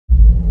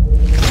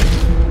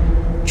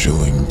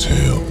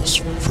Tales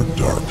for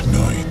Dark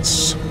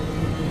Nights.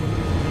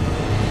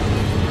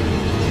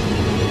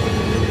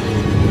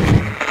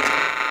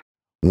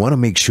 Want to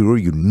make sure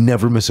you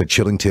never miss a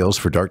Chilling Tales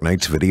for Dark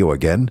Nights video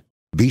again?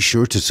 Be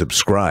sure to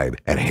subscribe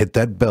and hit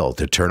that bell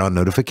to turn on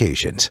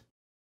notifications.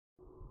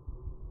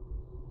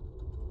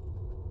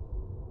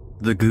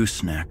 The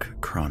Gooseneck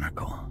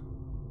Chronicle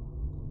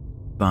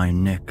by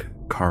Nick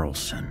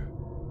Carlson.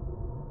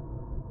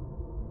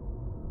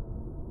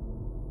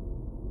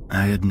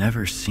 I had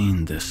never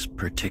seen this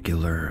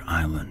particular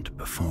island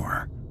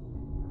before.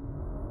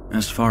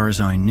 As far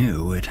as I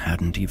knew, it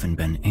hadn't even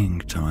been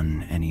inked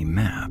on any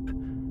map.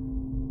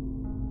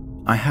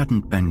 I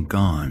hadn't been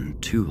gone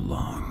too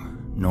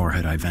long, nor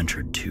had I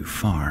ventured too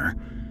far.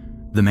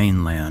 The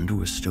mainland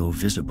was still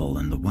visible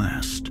in the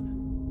west.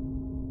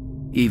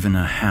 Even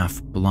a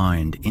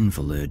half-blind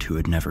invalid who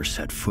had never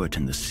set foot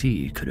in the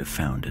sea could have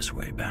found his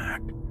way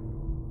back.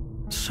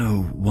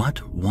 So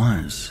what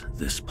was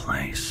this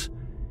place?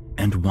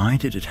 And why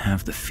did it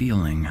have the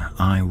feeling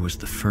I was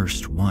the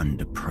first one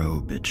to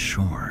probe its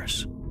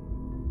shores?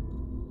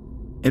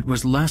 It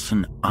was less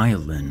an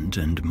island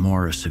and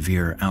more a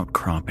severe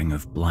outcropping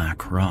of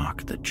black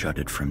rock that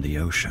jutted from the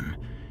ocean,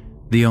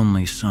 the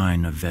only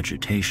sign of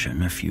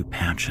vegetation a few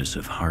patches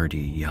of hardy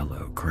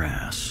yellow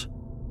grass.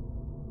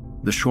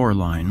 The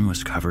shoreline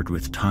was covered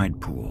with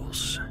tide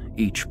pools,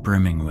 each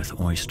brimming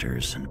with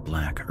oysters and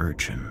black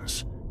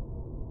urchins.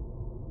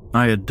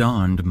 I had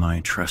donned my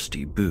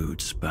trusty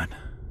boots, but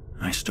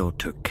I still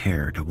took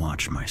care to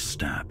watch my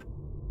step.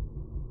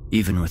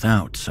 Even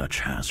without such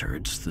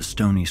hazards, the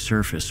stony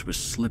surface was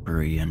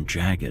slippery and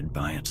jagged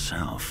by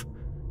itself.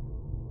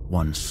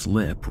 One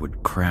slip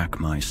would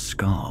crack my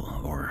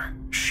skull or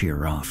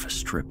shear off a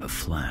strip of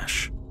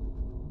flesh.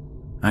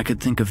 I could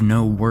think of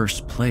no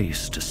worse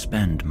place to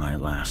spend my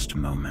last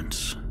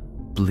moments,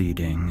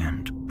 bleeding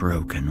and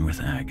broken with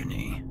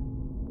agony.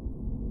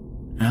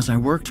 As I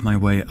worked my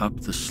way up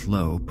the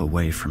slope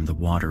away from the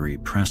watery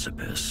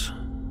precipice,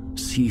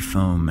 sea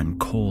foam and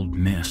cold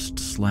mist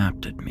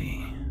slapped at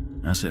me,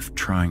 as if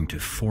trying to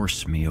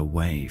force me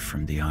away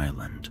from the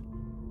island.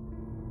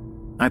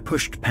 I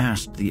pushed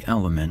past the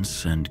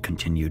elements and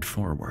continued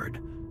forward.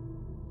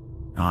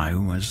 I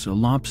was a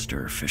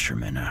lobster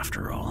fisherman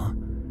after all.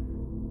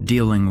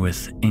 Dealing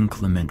with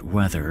inclement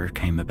weather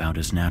came about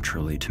as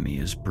naturally to me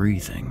as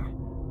breathing.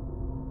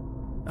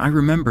 I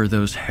remember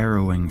those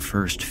harrowing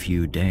first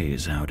few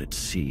days out at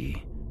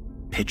sea,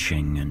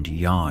 pitching and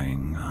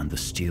yawing on the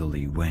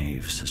steely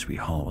waves as we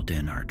hauled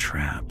in our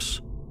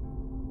traps.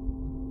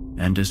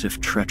 And as if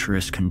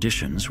treacherous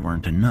conditions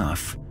weren't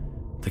enough,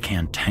 the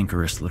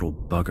cantankerous little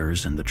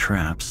buggers in the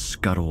traps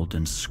scuttled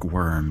and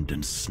squirmed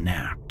and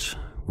snapped,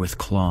 with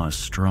claws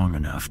strong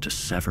enough to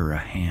sever a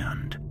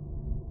hand.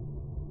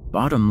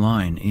 Bottom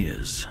line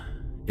is,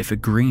 if a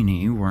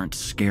greenie weren't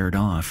scared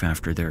off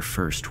after their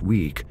first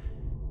week,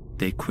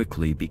 they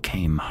quickly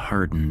became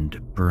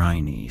hardened,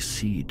 briny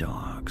sea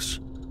dogs.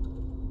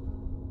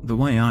 The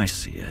way I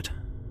see it,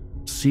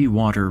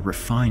 seawater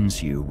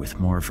refines you with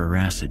more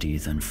veracity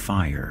than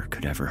fire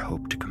could ever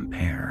hope to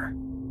compare.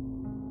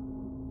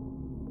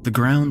 The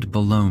ground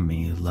below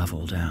me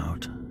leveled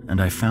out, and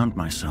I found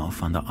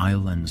myself on the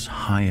island's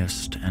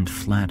highest and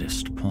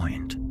flattest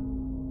point.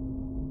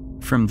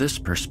 From this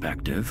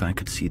perspective, I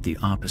could see the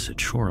opposite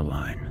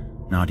shoreline,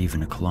 not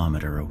even a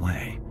kilometer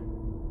away.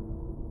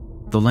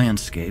 The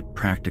landscape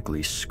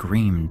practically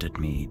screamed at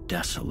me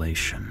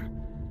desolation,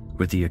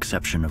 with the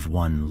exception of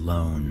one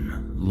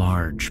lone,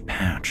 large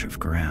patch of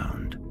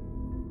ground.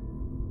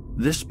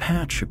 This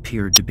patch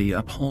appeared to be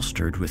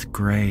upholstered with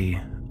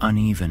gray,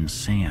 uneven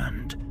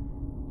sand,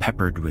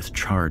 peppered with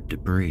charred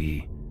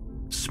debris,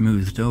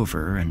 smoothed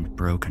over and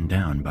broken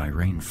down by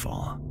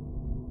rainfall.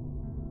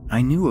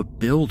 I knew a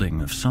building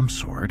of some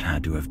sort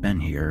had to have been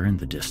here in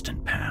the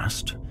distant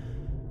past,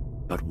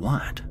 but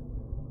what?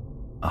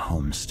 A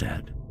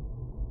homestead?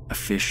 A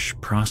fish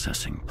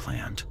processing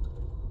plant?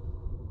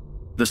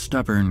 The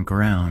stubborn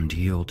ground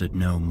yielded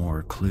no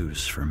more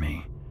clues for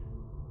me.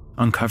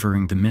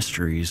 Uncovering the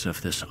mysteries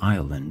of this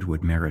island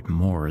would merit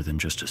more than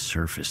just a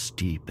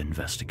surface-deep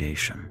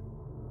investigation.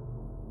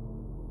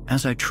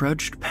 As I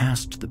trudged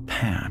past the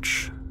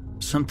patch,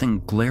 something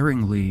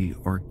glaringly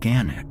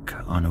organic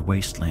on a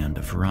wasteland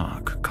of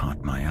rock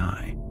caught my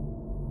eye.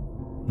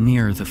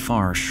 Near the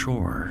far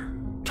shore,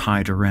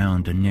 tied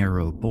around a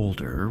narrow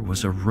boulder,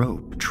 was a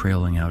rope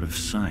trailing out of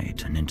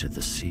sight and into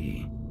the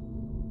sea.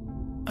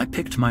 I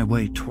picked my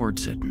way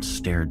towards it and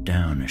stared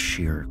down a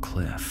sheer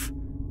cliff,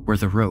 where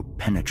the rope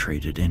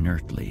penetrated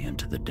inertly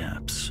into the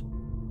depths.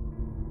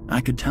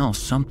 I could tell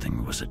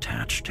something was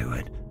attached to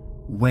it,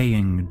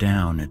 weighing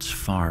down its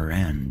far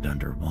end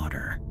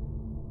underwater.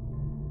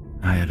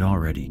 I had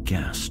already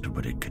guessed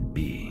what it could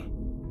be.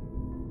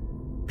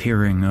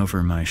 Peering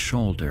over my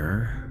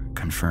shoulder,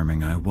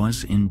 confirming I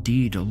was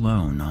indeed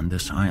alone on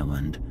this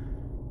island,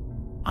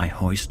 I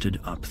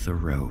hoisted up the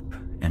rope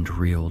and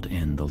reeled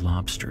in the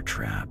lobster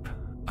trap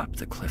up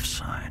the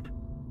cliffside.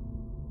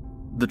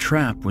 The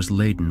trap was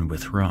laden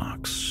with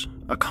rocks,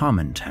 a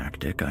common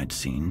tactic I'd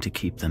seen to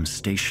keep them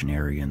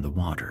stationary in the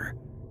water,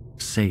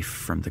 safe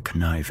from the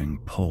conniving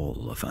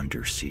pull of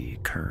undersea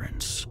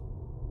currents.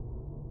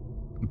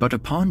 But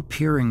upon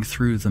peering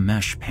through the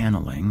mesh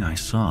paneling, I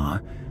saw,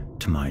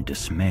 to my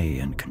dismay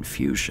and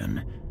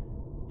confusion,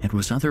 it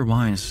was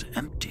otherwise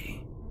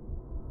empty.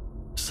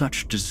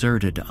 Such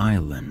deserted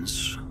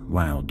islands,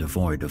 while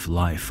devoid of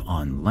life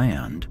on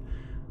land,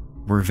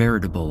 were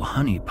veritable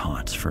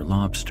honeypots for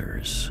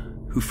lobsters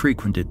who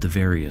frequented the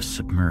various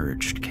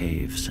submerged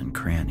caves and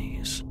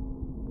crannies.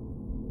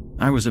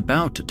 I was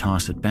about to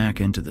toss it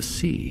back into the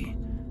sea,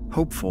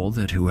 hopeful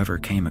that whoever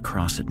came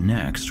across it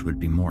next would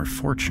be more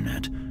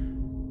fortunate,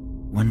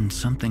 when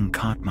something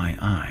caught my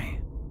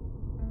eye.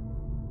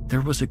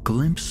 There was a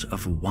glimpse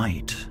of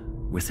white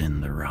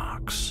within the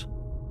rocks.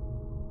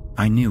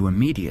 I knew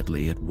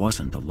immediately it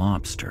wasn't the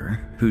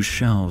lobster, whose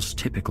shells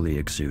typically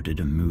exuded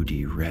a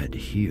moody red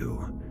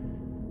hue.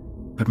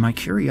 But my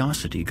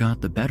curiosity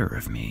got the better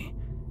of me,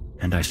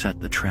 and I set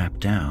the trap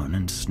down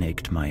and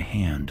snaked my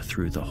hand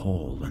through the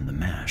hole in the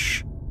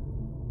mesh.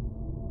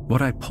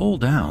 What I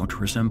pulled out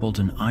resembled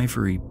an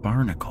ivory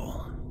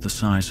barnacle the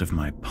size of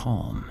my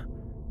palm,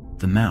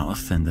 the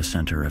mouth and the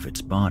center of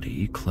its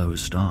body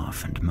closed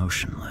off and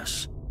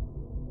motionless.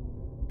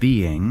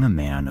 Being a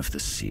man of the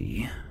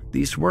sea,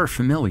 these were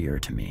familiar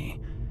to me,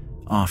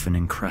 often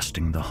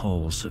encrusting the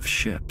hulls of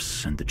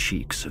ships and the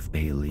cheeks of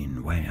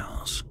baleen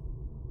whales.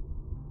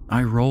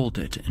 I rolled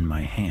it in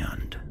my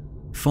hand,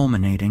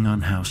 fulminating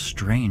on how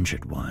strange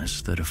it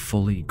was that a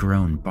fully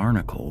grown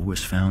barnacle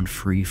was found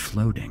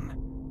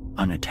free-floating,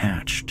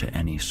 unattached to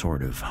any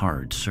sort of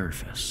hard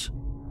surface.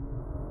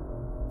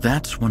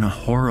 That's when a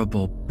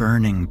horrible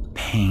burning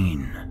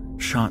pain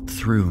shot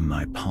through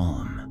my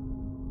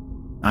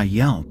palm. I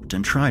yelped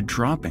and tried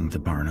dropping the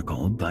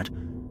barnacle, but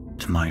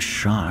to my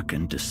shock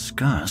and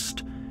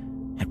disgust,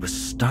 it was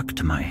stuck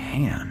to my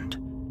hand.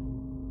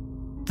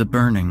 The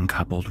burning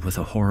coupled with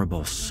a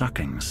horrible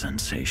sucking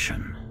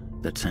sensation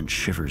that sent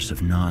shivers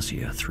of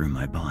nausea through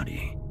my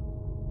body.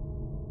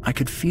 I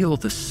could feel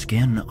the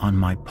skin on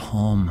my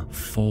palm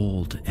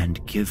fold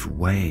and give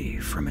way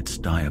from its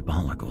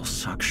diabolical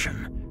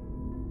suction.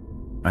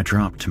 I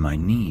dropped to my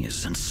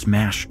knees and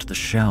smashed the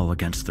shell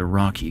against the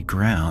rocky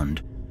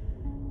ground,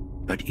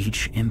 but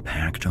each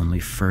impact only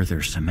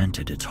further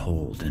cemented its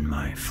hold in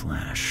my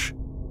flesh.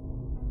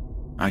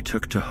 I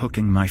took to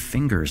hooking my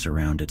fingers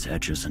around its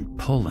edges and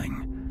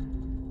pulling.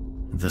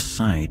 The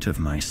sight of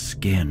my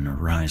skin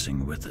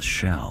rising with the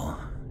shell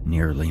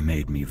nearly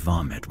made me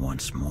vomit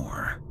once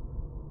more.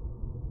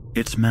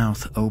 Its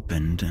mouth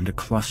opened and a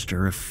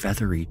cluster of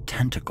feathery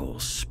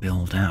tentacles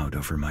spilled out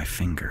over my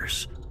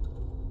fingers.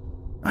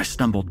 I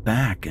stumbled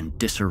back in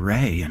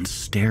disarray and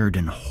stared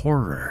in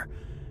horror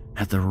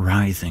at the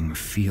writhing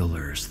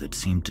feelers that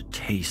seemed to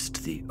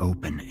taste the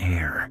open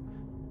air.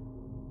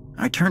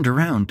 I turned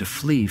around to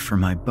flee for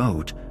my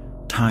boat,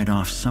 tied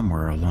off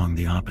somewhere along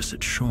the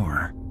opposite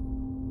shore.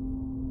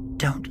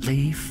 "Don't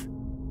leave."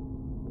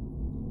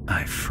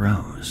 I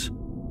froze.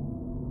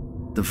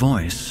 The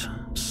voice,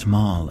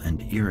 small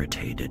and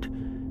irritated,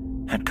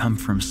 had come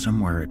from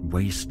somewhere at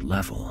waist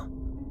level.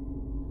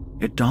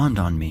 It dawned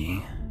on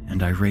me,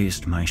 and I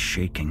raised my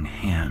shaking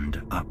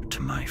hand up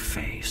to my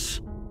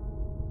face.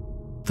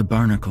 The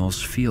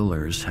barnacle's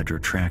feelers had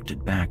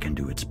retracted back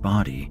into its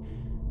body,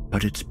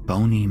 but its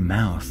bony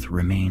mouth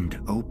remained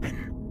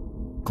open,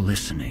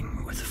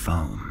 glistening with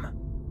foam.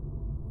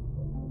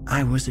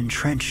 "I was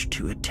entrenched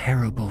to a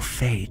terrible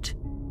fate,"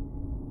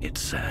 it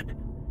said.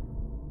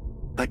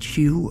 "But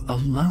you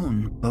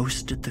alone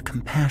boasted the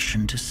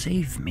compassion to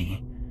save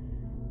me.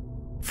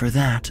 For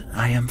that,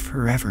 I am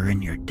forever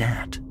in your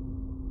debt."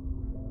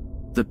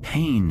 The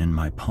pain in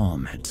my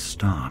palm had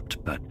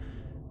stopped, but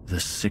the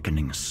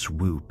sickening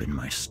swoop in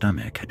my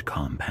stomach had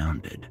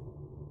compounded.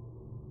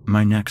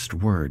 My next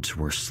words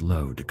were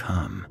slow to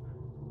come.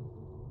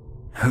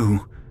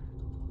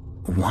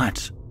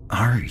 What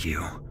are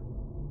you?"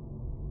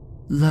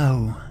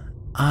 "Lo,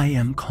 I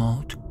am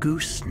called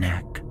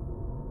Gooseneck,"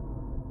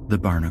 the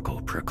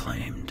barnacle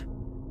proclaimed.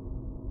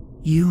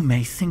 "You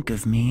may think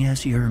of me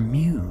as your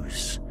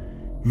muse,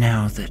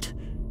 now that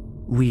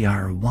we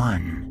are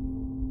one."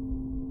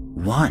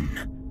 "One?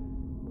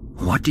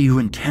 What do you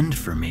intend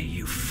for me,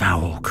 you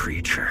foul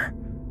creature?"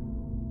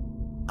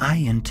 "I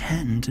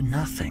intend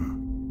nothing.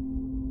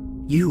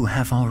 You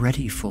have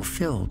already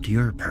fulfilled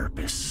your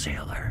purpose,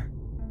 sailor,"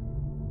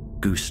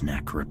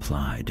 Gooseneck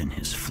replied in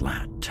his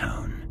flat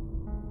tone.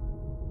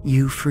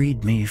 "You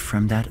freed me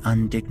from that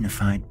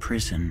undignified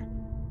prison.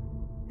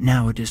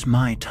 Now it is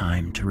my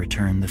time to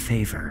return the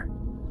favor."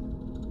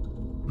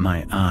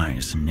 My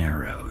eyes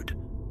narrowed.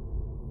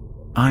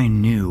 I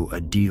knew a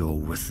deal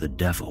with the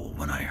devil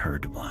when I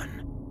heard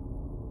one.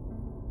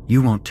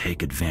 "You won't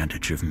take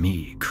advantage of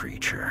me,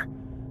 creature.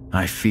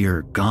 I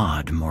fear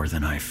God more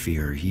than I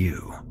fear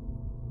you."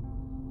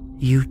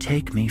 "You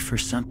take me for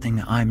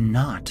something I'm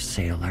not,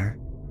 sailor,"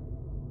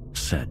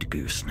 said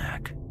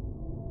Gooseneck.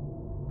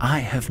 "I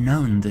have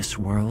known this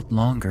world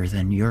longer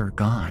than your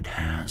god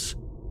has.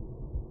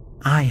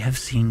 I have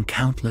seen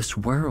countless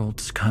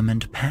worlds come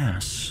and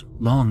pass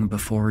long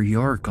before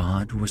your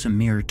god was a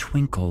mere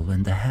twinkle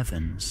in the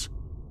heavens.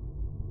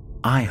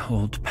 I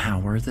hold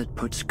power that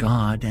puts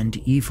God and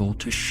evil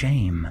to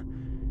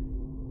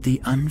shame,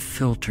 the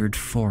unfiltered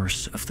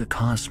force of the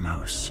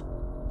cosmos.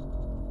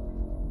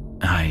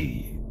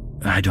 I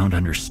don't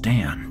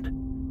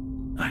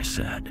understand, I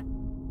said.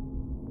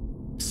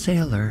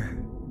 Sailor,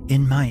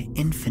 in my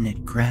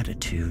infinite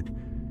gratitude,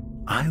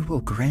 I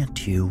will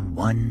grant you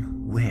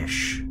one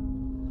wish,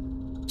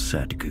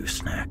 said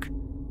Gooseneck.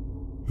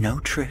 No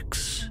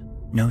tricks,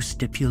 no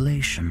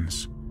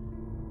stipulations.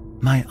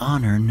 My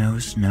honor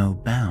knows no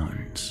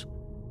bounds.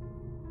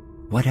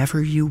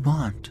 Whatever you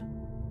want,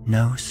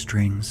 no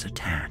strings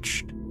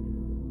attached.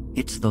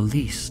 It's the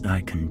least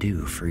I can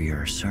do for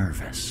your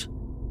service.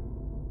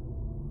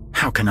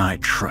 How can I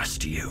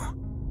trust you?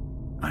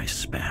 I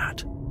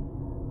spat.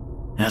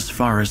 As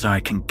far as I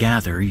can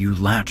gather, you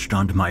latched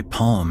onto my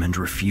palm and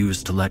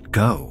refused to let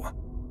go.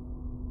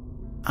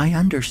 I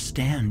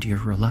understand your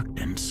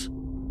reluctance,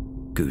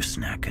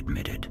 Gooseneck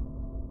admitted.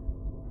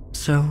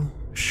 So,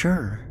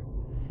 sure,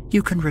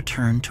 you can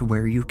return to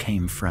where you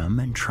came from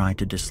and try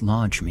to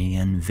dislodge me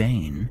in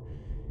vain,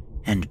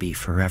 and be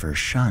forever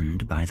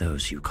shunned by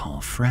those you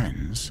call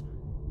friends,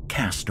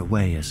 cast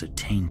away as a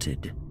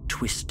tainted,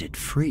 twisted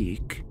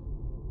freak.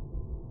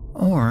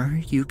 Or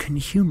you can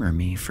humor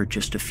me for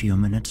just a few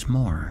minutes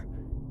more,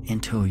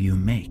 until you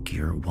make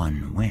your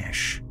one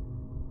wish.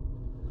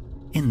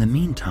 In the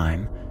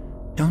meantime,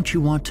 don't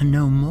you want to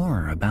know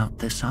more about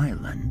this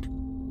island?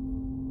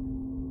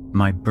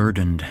 My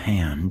burdened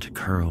hand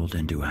curled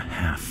into a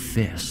half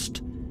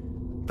fist,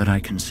 but I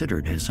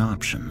considered his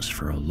options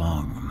for a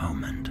long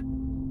moment.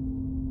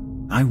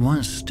 I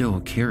was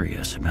still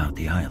curious about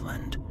the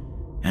island,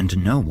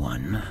 and no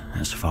one,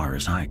 as far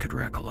as I could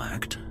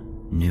recollect,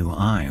 knew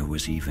I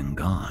was even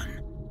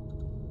gone.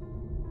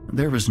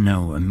 There was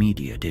no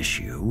immediate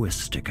issue with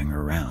sticking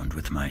around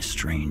with my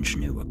strange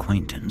new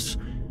acquaintance,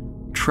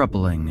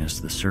 troubling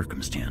as the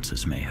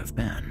circumstances may have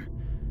been.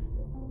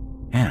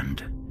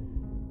 And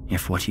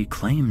if what he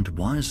claimed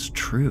was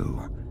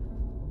true,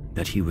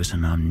 that he was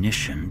an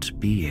omniscient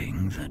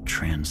being that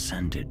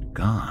transcended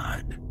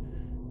God,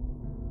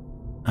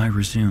 I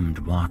resumed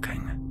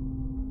walking.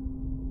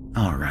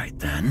 All right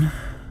then,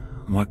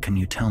 what can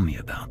you tell me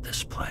about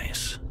this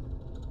place?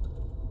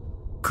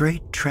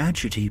 Great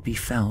tragedy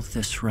befell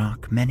this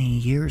rock many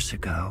years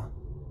ago,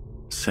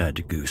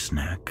 said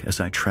Gooseneck as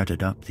I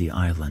treaded up the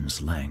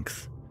island's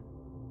length.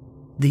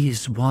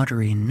 These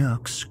watery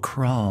nooks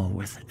crawl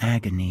with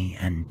agony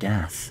and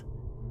death.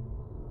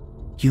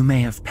 You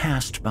may have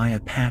passed by a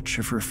patch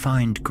of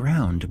refined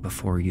ground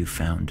before you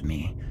found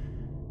me.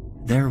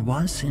 There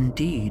was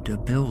indeed a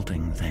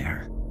building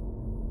there,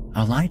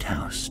 a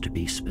lighthouse to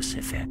be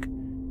specific.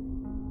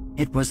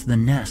 It was the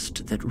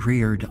nest that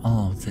reared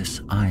all this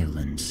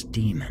island's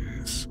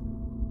demons.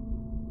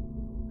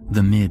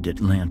 The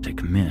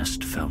mid-Atlantic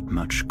mist felt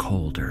much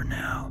colder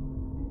now,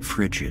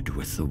 frigid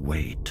with the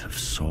weight of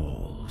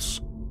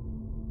souls.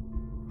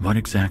 What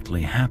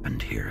exactly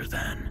happened here,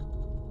 then?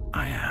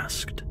 I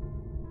asked.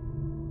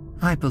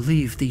 I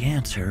believe the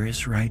answer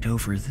is right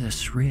over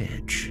this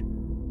ridge,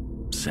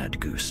 said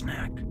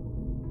Gooseneck.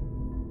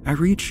 I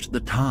reached the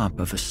top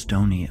of a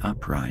stony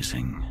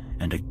uprising,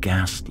 and a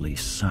ghastly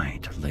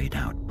sight laid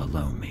out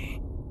below me.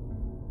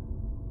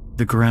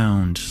 The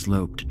ground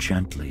sloped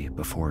gently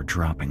before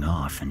dropping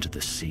off into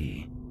the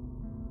sea.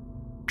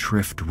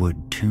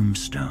 Driftwood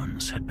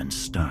tombstones had been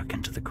stuck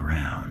into the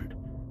ground,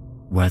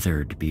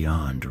 weathered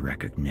beyond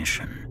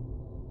recognition,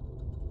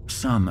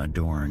 some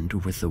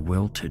adorned with the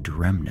wilted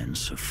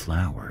remnants of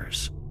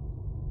flowers.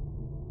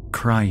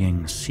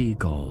 Crying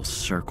seagulls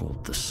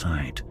circled the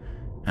site,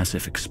 as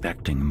if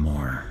expecting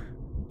more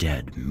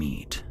dead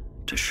meat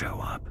to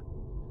show up.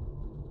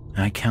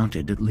 I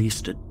counted at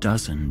least a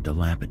dozen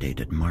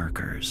dilapidated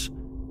markers.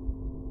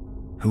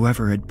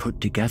 Whoever had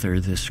put together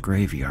this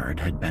graveyard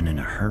had been in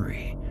a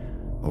hurry,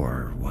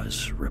 or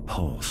was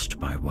repulsed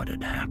by what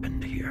had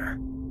happened here.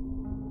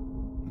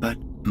 But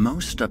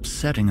most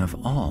upsetting of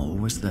all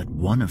was that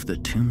one of the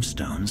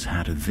tombstones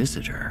had a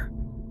visitor.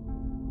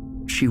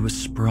 She was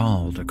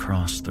sprawled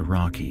across the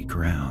rocky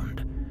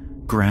ground,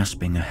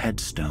 grasping a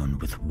headstone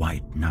with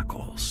white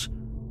knuckles,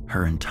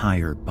 her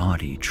entire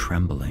body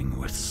trembling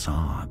with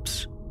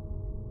sobs.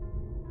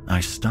 I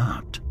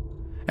stopped,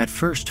 at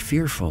first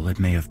fearful it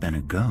may have been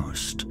a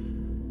ghost,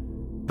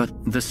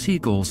 but the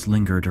seagulls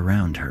lingered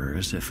around her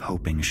as if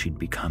hoping she'd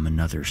become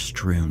another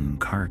strewn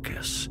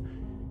carcass,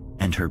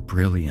 and her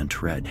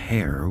brilliant red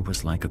hair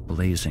was like a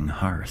blazing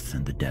hearth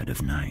in the dead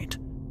of night.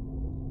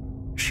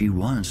 She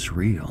was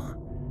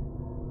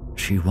real.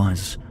 She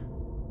was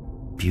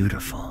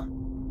beautiful.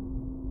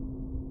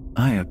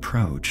 I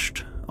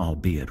approached,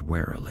 albeit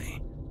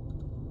warily.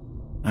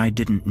 I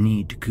didn't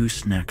need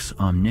Gooseneck's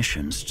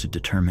omniscience to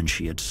determine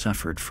she had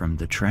suffered from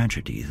the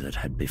tragedy that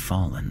had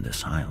befallen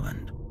this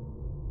island.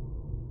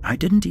 I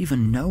didn't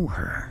even know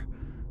her,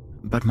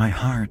 but my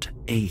heart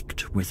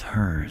ached with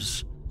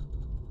hers.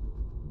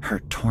 Her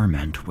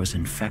torment was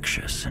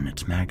infectious in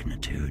its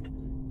magnitude.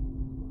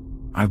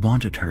 I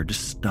wanted her to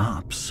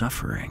stop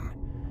suffering,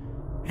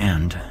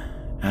 and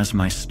as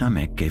my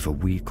stomach gave a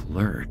weak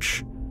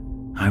lurch,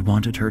 I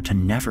wanted her to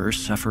never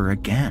suffer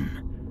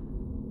again.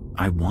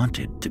 I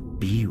wanted to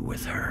be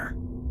with her.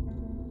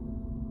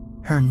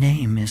 "Her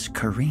name is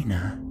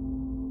Karina,"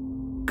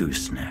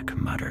 Gooseneck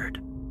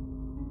muttered.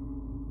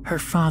 "Her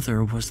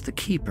father was the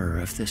keeper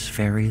of this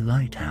very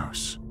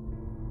lighthouse."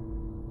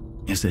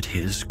 "Is it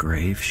his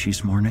grave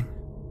she's mourning?"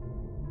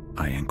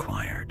 I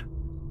inquired.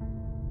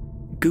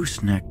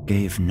 Gooseneck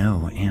gave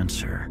no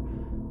answer,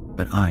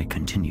 but I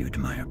continued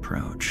my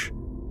approach.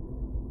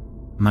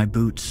 My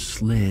boots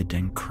slid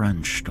and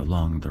crunched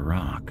along the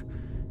rock,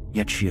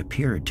 yet she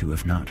appeared to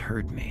have not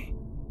heard me.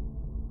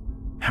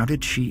 How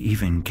did she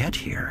even get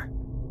here?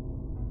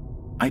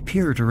 I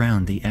peered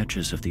around the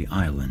edges of the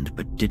island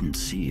but didn't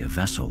see a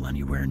vessel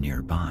anywhere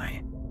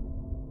nearby.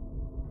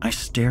 I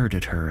stared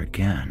at her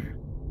again.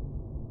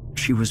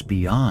 She was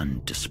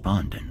beyond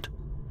despondent.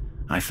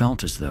 I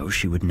felt as though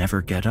she would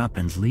never get up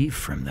and leave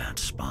from that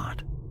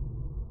spot.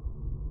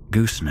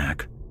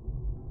 "Gooseneck,"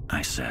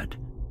 I said,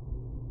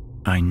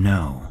 "I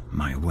know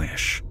my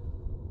wish."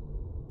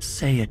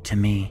 "Say it to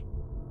me,"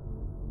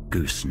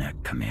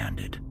 Gooseneck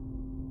commanded.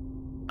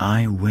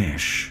 "I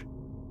wish,"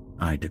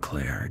 I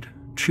declared,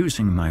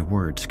 choosing my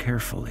words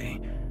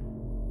carefully,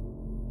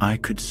 "I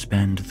could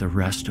spend the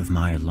rest of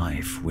my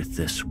life with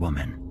this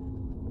woman,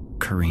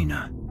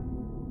 Karina.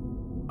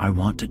 I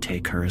want to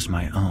take her as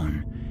my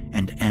own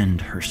and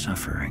end her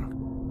suffering."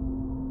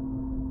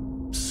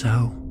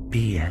 "So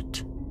be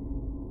it."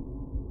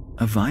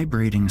 A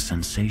vibrating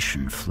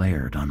sensation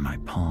flared on my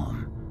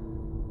palm.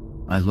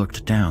 I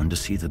looked down to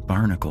see the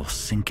barnacle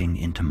sinking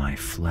into my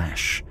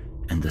flesh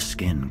and the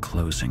skin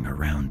closing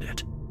around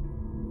it.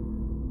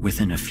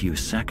 Within a few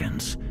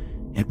seconds,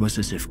 it was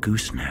as if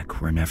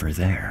Gooseneck were never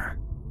there.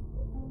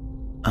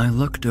 I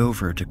looked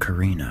over to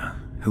Karina,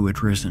 who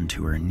had risen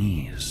to her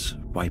knees,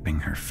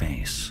 wiping her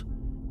face.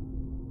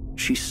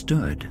 She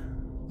stood,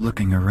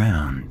 looking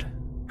around,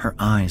 her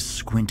eyes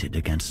squinted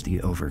against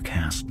the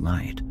overcast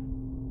light.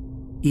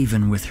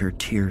 Even with her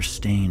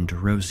tear-stained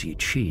rosy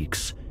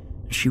cheeks,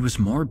 she was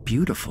more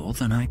beautiful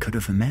than I could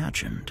have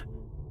imagined.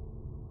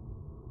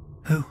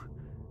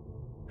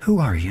 Who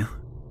are you?"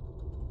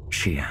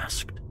 she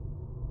asked.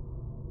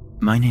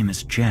 "My name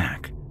is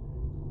Jack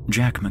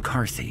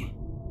McCarthy,"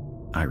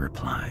 I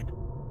replied.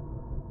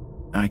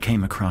 "I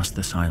came across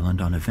this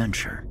island on a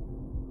venture."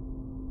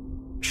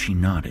 She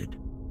nodded.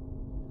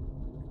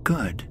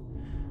 "Good.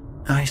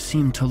 I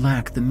seem to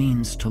lack the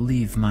means to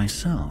leave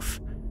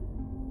myself.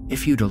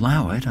 If you'd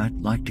allow it,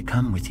 I'd like to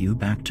come with you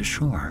back to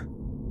shore."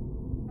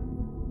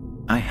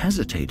 I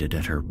hesitated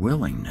at her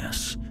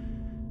willingness,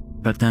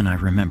 but then I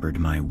remembered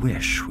my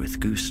wish with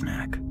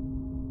Gooseneck.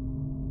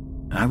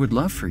 "I would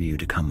love for you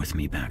to come with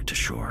me back to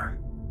shore,"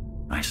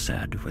 I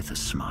said with a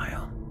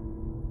smile.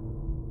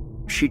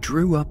 She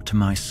drew up to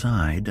my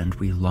side and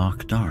we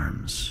locked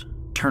arms,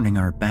 turning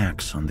our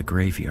backs on the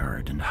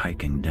graveyard and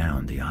hiking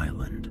down the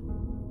island.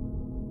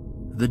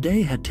 The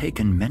day had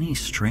taken many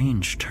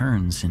strange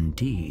turns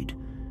indeed,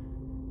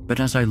 but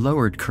as I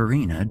lowered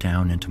Karina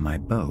down into my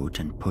boat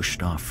and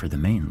pushed off for the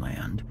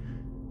mainland,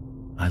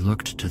 I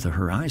looked to the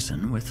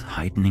horizon with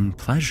heightening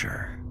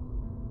pleasure.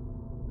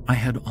 I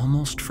had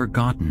almost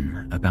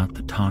forgotten about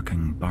the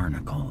talking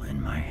barnacle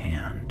in my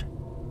hand.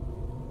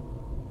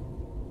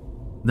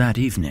 That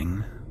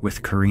evening,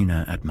 with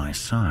Karina at my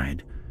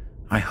side,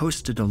 I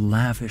hosted a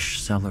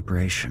lavish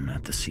celebration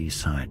at the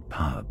seaside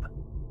pub.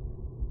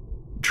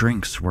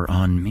 Drinks were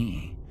on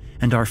me,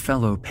 and our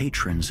fellow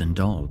patrons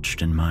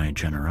indulged in my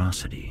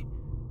generosity.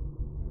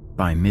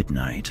 By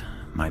midnight,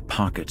 my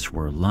pockets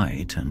were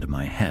light and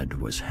my head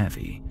was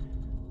heavy,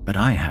 but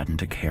I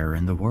hadn't a care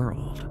in the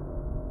world.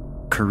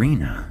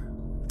 Karina,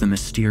 the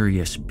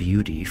mysterious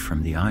beauty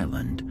from the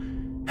island,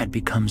 had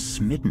become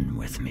smitten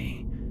with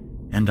me,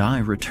 and I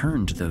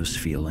returned those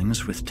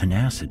feelings with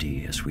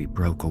tenacity as we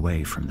broke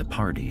away from the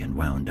party and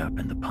wound up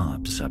in the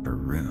pub's upper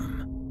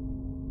room.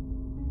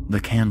 The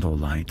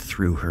candlelight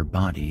threw her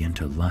body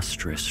into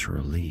lustrous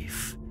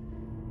relief,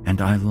 and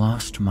I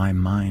lost my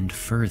mind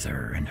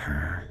further in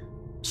her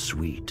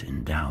sweet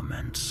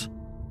endowments.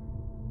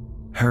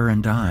 Her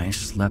and I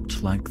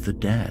slept like the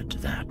dead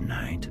that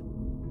night,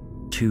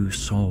 two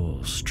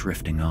souls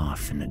drifting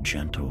off in a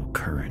gentle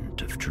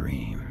current of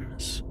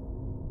dreams.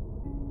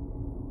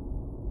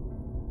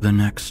 The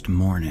next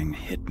morning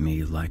hit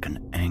me like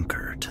an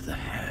anchor to the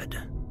head.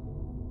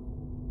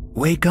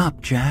 "Wake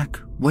up, Jack,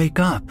 wake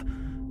up!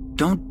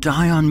 Don't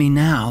die on me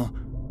now!"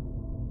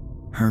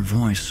 Her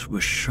voice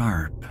was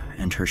sharp,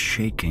 and her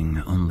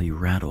shaking only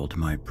rattled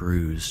my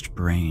bruised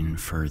brain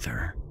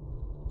further.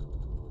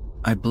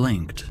 I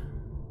blinked,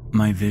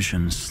 my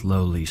vision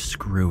slowly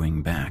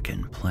screwing back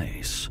in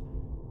place.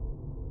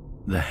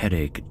 The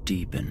headache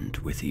deepened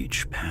with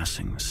each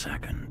passing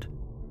second.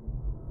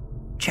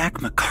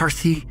 "Jack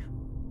McCarthy,"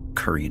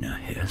 Karina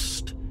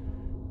hissed,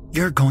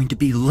 "you're going to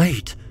be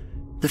late.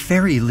 The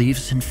ferry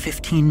leaves in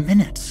 15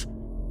 minutes.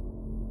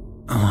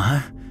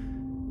 What?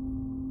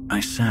 I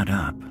sat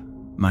up,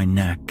 my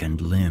neck and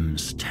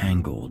limbs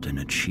tangled in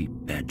a cheap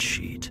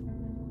bedsheet.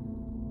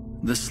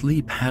 The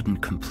sleep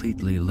hadn't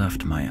completely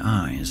left my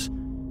eyes,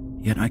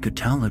 yet I could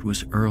tell it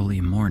was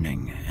early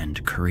morning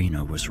and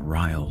Karina was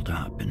riled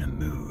up in a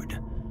mood.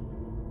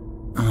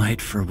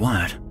 "Late for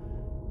what?"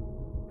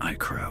 I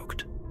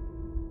croaked.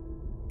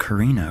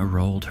 Karina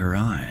rolled her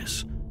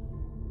eyes.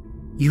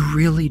 "You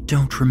really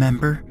don't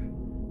remember?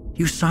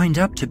 You signed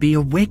up to be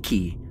a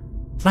wickie.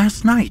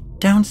 Last night,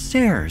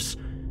 downstairs.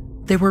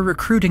 They were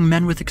recruiting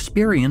men with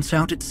experience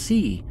out at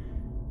sea.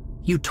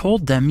 You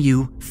told them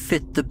you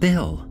fit the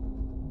bill."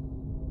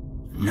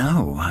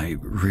 "No, I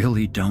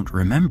really don't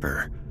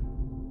remember,"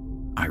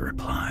 I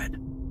replied.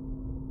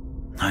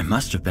 I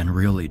must have been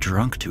really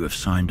drunk to have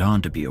signed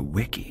on to be a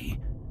wickie.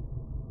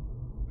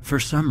 For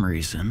some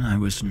reason, I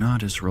was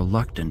not as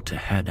reluctant to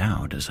head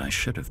out as I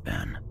should have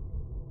been.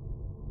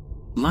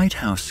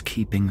 Lighthouse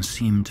keeping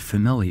seemed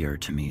familiar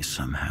to me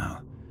somehow,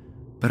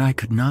 but I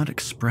could not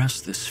express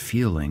this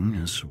feeling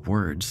as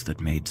words that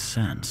made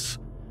sense.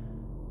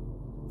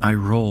 I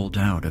rolled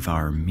out of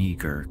our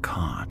meager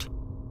cot.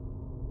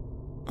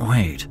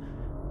 "Wait,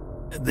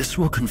 this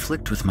will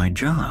conflict with my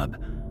job.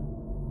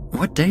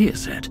 What day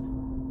is it?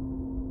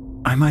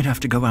 I might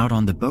have to go out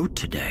on the boat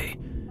today.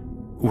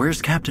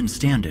 Where's Captain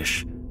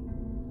Standish?"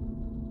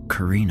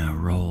 Karina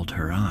rolled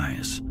her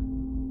eyes.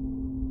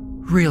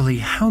 "Really,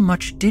 how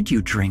much did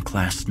you drink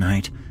last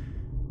night?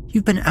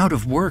 You've been out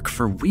of work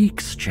for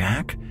weeks,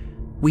 Jack.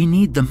 We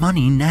need the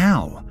money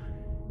now.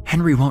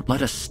 Henry won't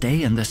let us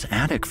stay in this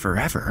attic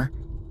forever."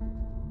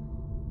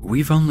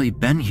 "We've only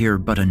been here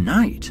but a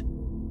night,"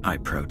 I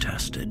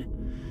protested,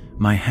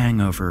 my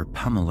hangover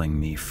pummeling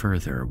me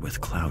further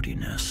with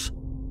cloudiness.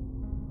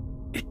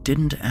 It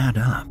didn't add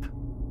up.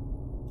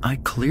 I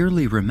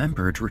clearly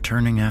remembered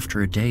returning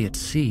after a day at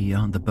sea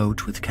on the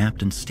boat with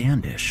Captain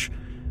Standish,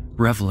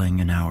 reveling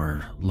in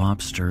our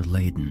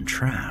lobster-laden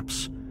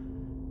traps.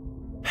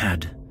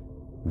 Had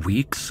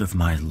weeks of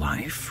my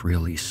life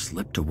really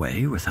slipped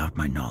away without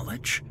my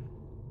knowledge?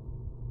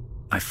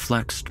 I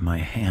flexed my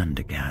hand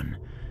again,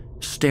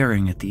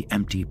 staring at the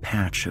empty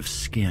patch of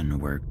skin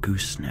where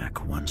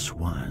Gooseneck once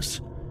was.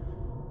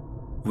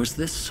 Was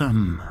this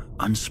some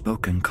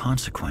unspoken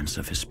consequence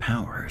of his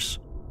powers?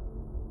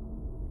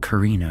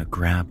 Karina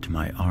grabbed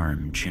my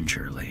arm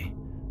gingerly.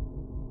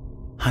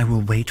 "I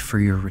will wait for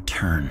your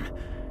return.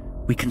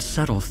 We can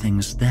settle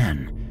things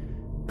then.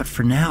 But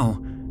for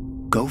now,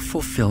 go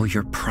fulfill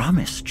your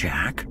promise,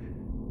 Jack."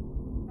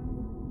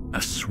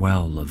 A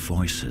swell of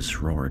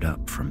voices roared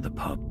up from the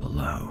pub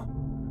below.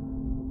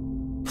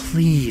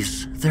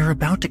 "Please, they're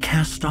about to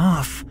cast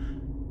off,"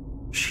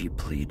 she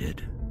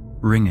pleaded,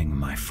 wringing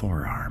my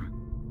forearm.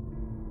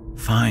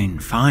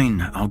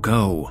 Fine, I'll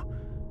go."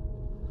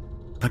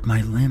 But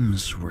my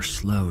limbs were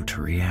slow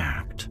to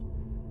react.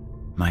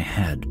 My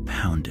head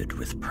pounded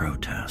with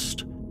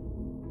protest.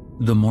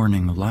 The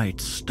morning light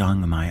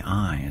stung my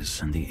eyes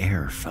and the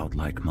air felt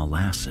like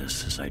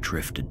molasses as I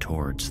drifted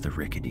towards the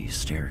rickety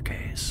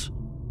staircase.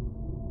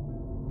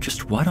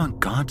 Just what on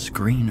God's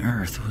green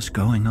earth was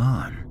going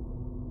on?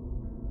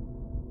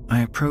 I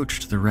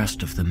approached the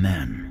rest of the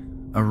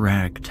men, a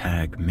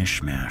ragtag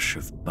mishmash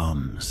of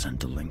bums and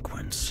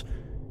delinquents,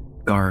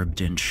 garbed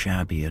in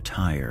shabby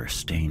attire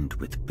stained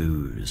with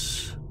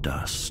booze,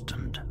 dust,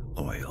 and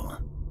oil.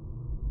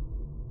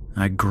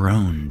 I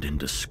groaned in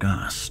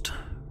disgust,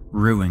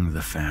 ruing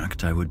the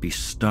fact I would be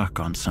stuck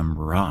on some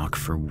rock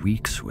for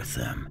weeks with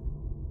them.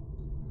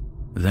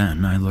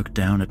 Then I looked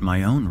down at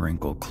my own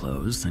wrinkled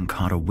clothes and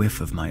caught a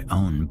whiff of my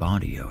own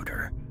body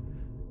odor.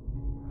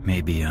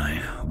 Maybe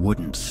I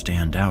wouldn't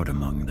stand out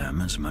among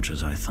them as much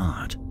as I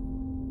thought.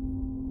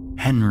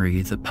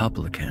 Henry the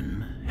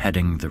publican,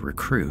 heading the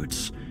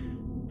recruits,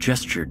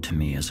 gestured to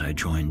me as I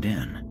joined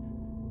in.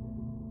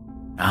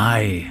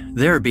 "Aye,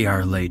 there be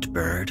our late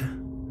bird.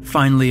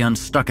 Finally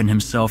unstucken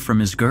himself from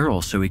his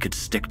girl so he could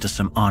stick to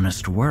some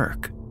honest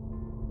work."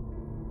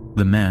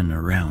 The men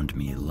around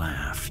me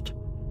laughed.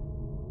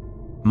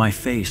 My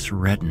face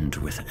reddened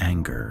with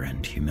anger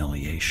and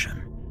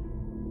humiliation.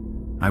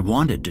 I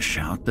wanted to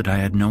shout that I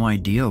had no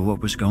idea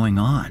what was going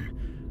on,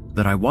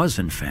 that I was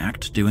in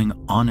fact doing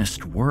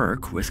honest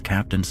work with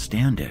Captain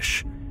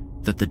Standish,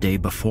 that the day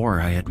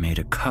before I had made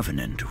a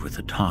covenant with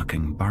a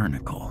talking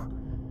barnacle.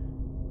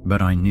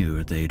 But I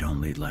knew they'd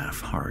only laugh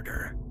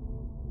harder.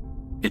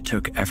 It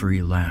took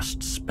every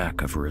last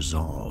speck of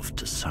resolve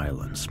to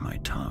silence my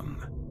tongue.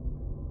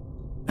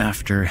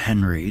 After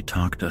Henry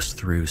talked us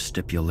through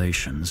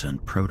stipulations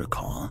and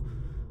protocol,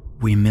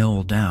 we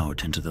milled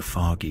out into the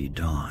foggy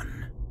dawn.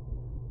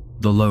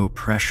 The low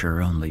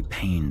pressure only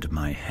pained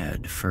my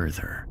head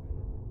further.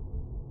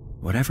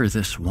 Whatever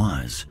this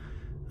was,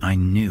 I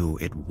knew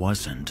it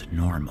wasn't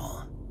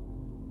normal.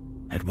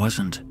 It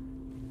wasn't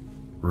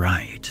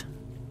right.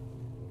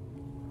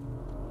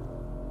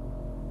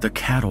 The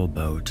cattle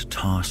boat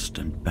tossed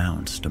and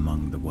bounced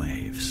among the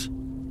waves.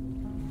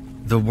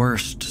 The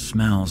worst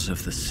smells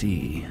of the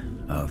sea,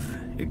 of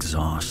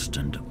exhaust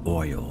and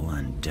oil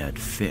and dead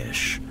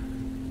fish,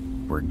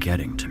 were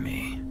getting to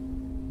me.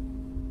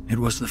 It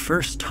was the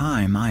first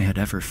time I had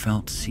ever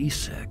felt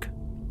seasick.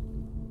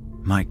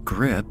 My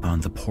grip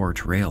on the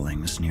port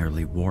railings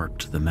nearly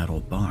warped the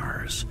metal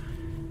bars,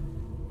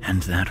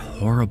 and that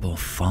horrible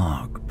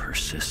fog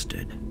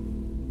persisted.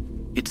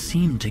 It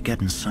seemed to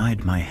get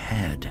inside my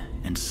head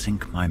and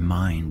sink my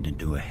mind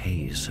into a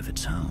haze of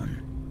its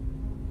own.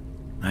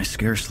 I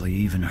scarcely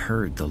even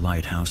heard the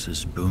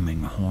lighthouse's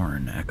booming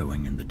horn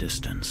echoing in the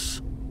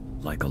distance,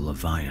 like a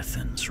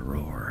leviathan's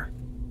roar.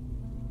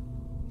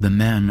 The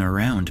men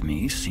around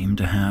me seemed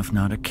to have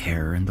not a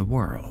care in the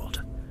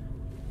world.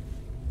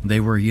 They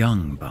were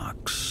young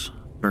bucks,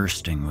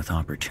 bursting with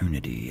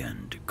opportunity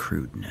and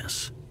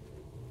crudeness.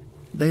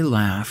 They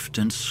laughed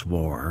and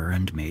swore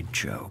and made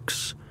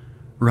jokes,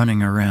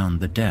 running around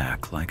the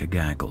deck like a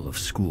gaggle of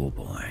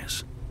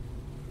schoolboys.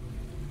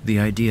 The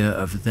idea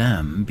of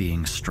them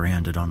being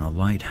stranded on a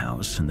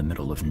lighthouse in the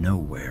middle of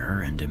nowhere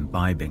and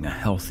imbibing a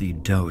healthy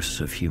dose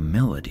of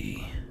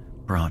humility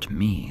brought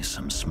me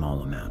some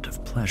small amount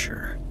of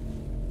pleasure.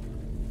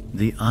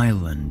 The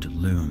island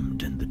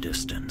loomed in the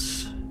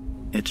distance,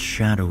 its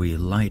shadowy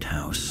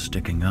lighthouse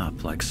sticking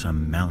up like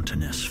some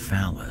mountainous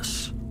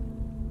phallus.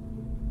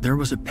 There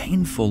was a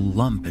painful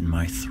lump in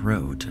my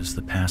throat as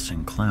the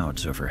passing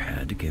clouds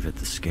overhead gave it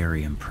the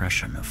scary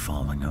impression of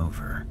falling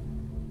over.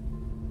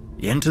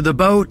 "Into the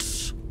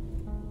boats!"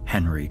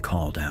 Henry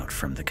called out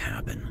from the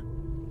cabin.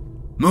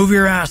 "Move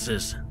your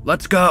asses!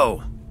 Let's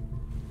go!"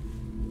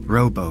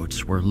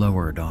 Rowboats were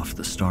lowered off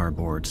the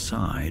starboard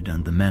side,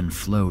 and the men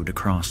flowed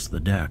across the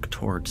deck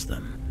towards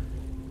them,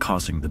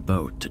 causing the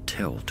boat to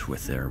tilt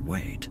with their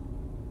weight.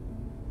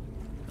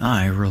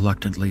 I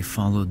reluctantly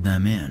followed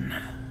them in,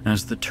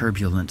 as the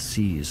turbulent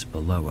seas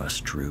below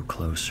us drew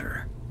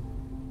closer.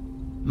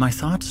 My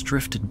thoughts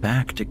drifted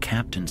back to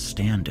Captain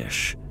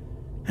Standish,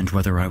 and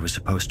whether I was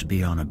supposed to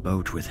be on a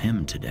boat with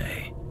him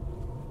today.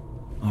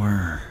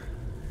 Or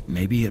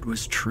maybe it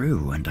was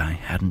true and I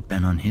hadn't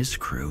been on his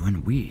crew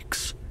in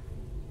weeks.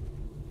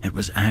 It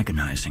was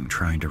agonizing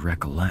trying to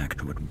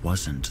recollect what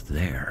wasn't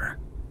there.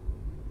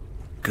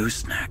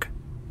 "Gooseneck,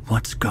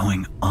 what's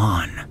going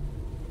on?"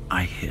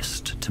 I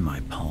hissed to my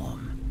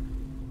palm.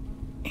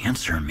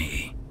 "Answer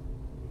me."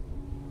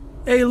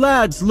 "Hey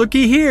lads,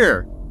 looky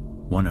here!"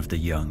 one of the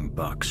young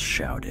bucks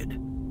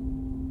shouted.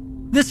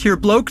 "This here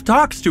bloke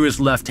talks to his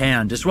left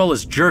hand as well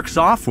as jerks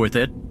off with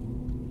it."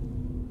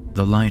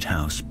 The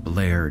lighthouse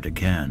blared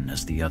again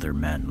as the other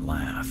men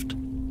laughed.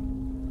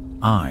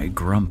 I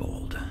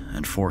grumbled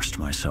and forced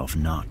myself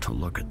not to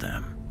look at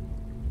them.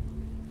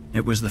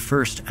 It was the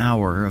first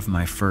hour of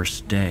my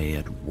first day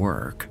at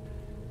work,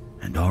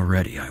 and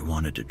already I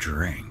wanted a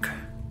drink.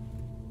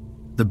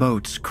 The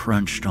boats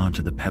crunched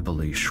onto the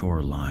pebbly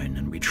shoreline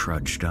and we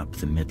trudged up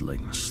the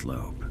middling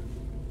slope.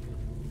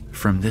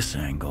 From this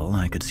angle,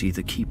 I could see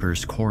the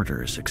keeper's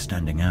quarters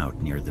extending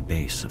out near the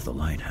base of the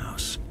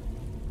lighthouse.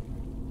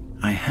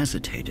 I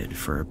hesitated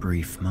for a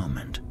brief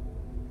moment.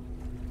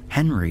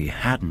 Henry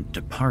hadn't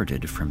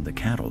departed from the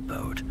cattle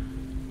boat,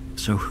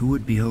 so who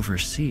would be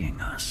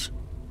overseeing us?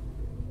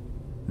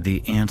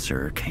 The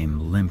answer came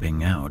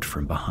limping out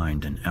from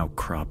behind an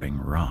outcropping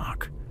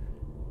rock.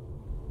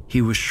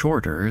 He was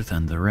shorter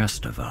than the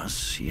rest of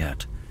us,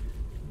 yet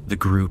the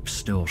group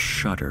still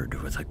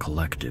shuddered with a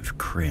collective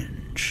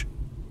cringe.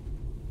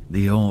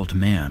 The old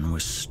man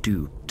was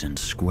stooped and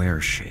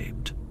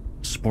square-shaped,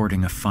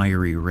 sporting a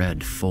fiery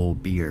red full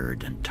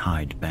beard and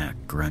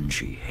tied-back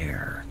grungy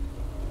hair.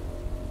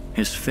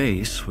 His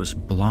face was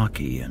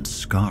blocky and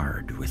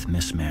scarred with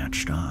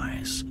mismatched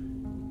eyes.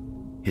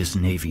 His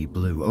navy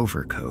blue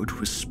overcoat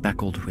was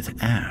speckled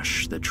with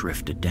ash that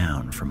drifted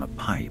down from a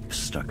pipe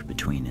stuck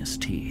between his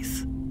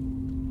teeth.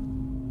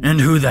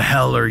 "And who the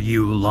hell are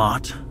you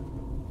lot?"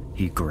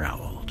 he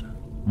growled,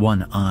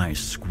 one eye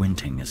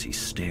squinting as he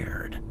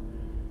stared.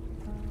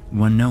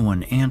 When no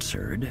one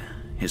answered,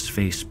 his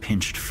face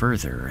pinched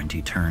further and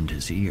he turned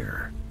his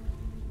ear.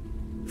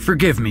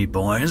 "Forgive me,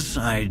 boys.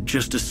 I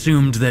just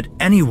assumed that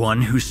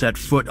anyone who set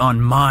foot on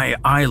my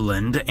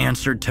island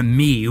answered to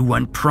me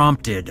when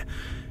prompted.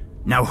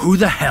 Now who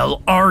the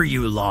hell are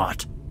you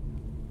lot?"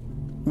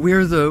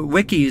 "We're the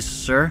Wickies,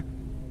 sir,"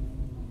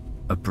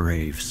 a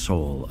brave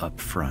soul up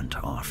front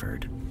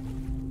offered.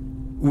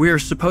 "We're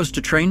supposed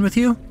to train with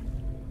you?"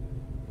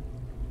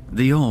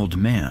 The old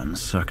man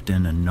sucked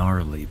in a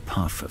gnarly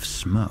puff of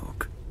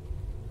smoke.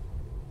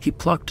 He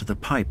plucked the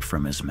pipe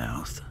from his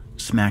mouth,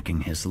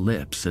 smacking his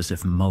lips as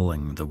if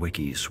mulling the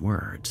Wiki's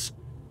words.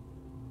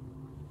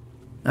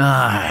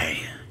 "Aye,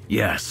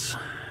 yes,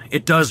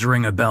 it does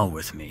ring a bell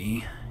with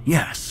me,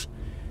 yes.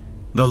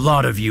 The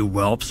lot of you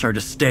whelps are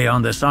to stay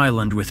on this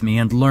island with me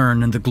and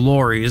learn in the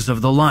glories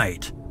of the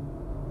light."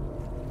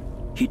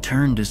 He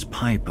turned his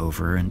pipe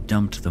over and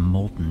dumped the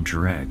molten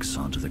dregs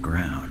onto the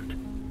ground.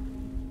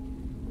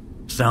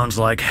 "Sounds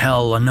like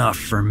hell enough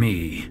for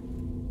me."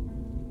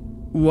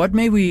 "What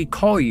may we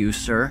call you,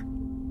 sir?"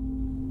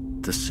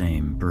 the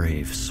same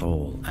brave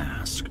soul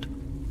asked.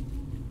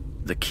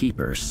 The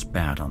keeper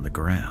spat on the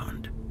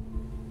ground.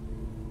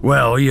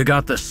 "Well, you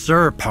got the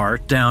sir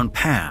part down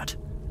pat.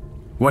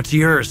 What's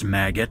yours,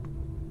 maggot?"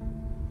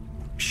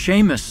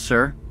 "Seamus,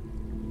 sir,"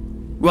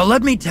 Well,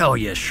 let me tell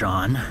you,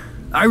 Sean,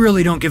 I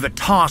really don't give a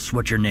toss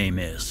what your name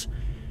is.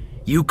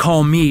 You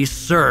call me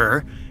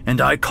Sir,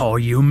 and I call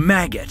you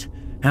Maggot.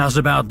 How's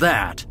about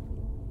that?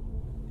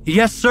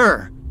 Yes,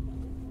 sir.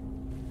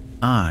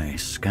 I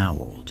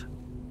scowled.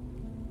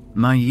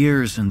 My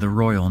years in the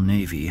Royal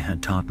Navy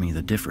had taught me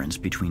the difference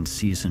between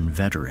seasoned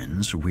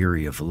veterans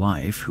weary of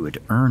life who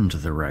had earned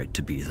the right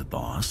to be the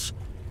boss,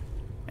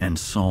 and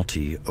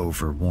salty,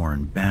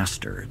 overworn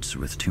bastards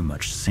with too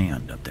much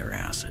sand up their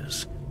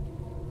asses.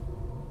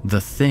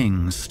 The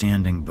thing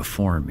standing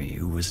before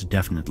me was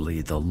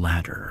definitely the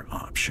latter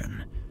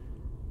option.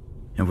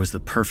 It was the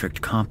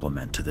perfect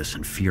complement to this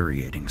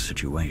infuriating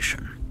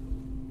situation.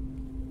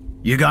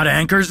 You got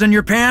anchors in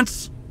your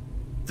pants?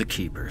 The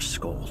keeper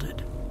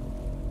scolded.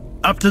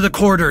 Up to the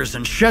quarters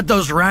and shed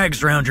those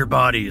rags round your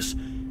bodies.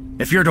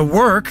 If you're to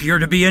work, you're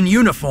to be in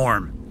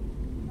uniform.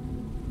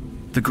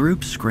 The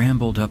group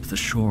scrambled up the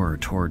shore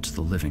towards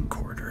the living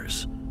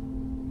quarters.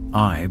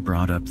 I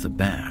brought up the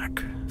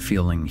back,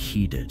 feeling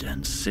heated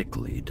and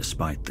sickly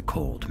despite the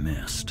cold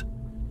mist.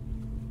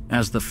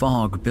 As the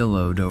fog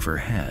billowed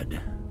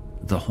overhead,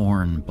 the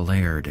horn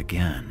blared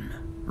again,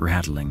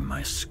 rattling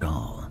my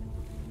skull.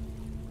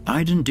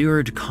 I'd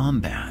endured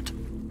combat,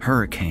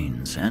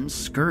 hurricanes, and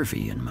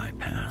scurvy in my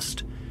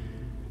past,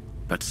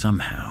 but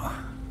somehow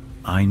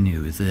I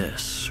knew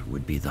this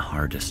would be the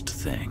hardest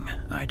thing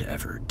I'd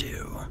ever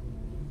do.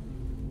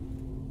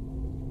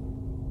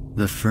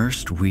 The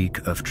first week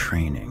of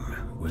training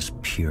was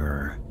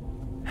pure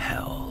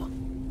hell.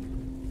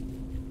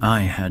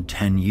 I had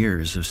 10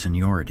 years of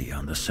seniority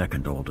on the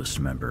second oldest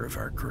member of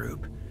our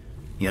group,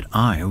 yet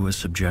I was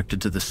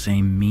subjected to the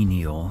same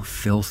menial,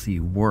 filthy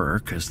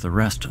work as the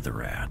rest of the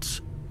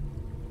rats.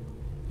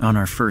 On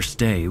our first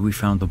day, we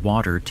found the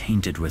water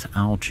tainted with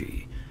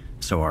algae,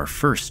 so our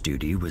first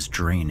duty was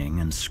draining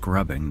and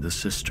scrubbing the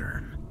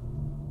cistern.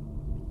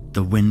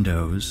 The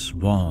windows,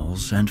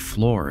 walls, and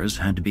floors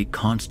had to be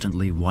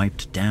constantly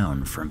wiped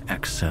down from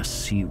excess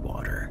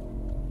seawater.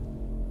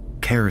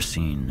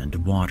 Kerosene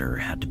and water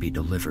had to be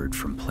delivered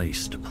from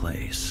place to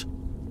place.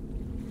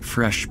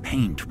 Fresh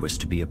paint was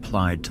to be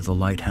applied to the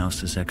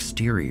lighthouse's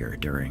exterior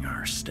during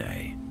our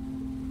stay.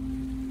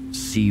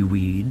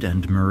 Seaweed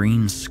and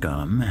marine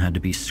scum had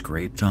to be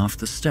scraped off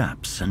the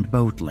steps and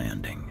boat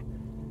landing.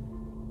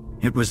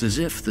 It was as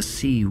if the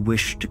sea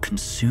wished to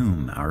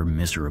consume our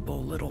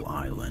miserable little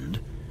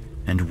island,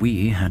 and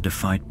we had to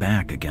fight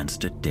back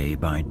against it day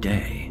by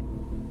day.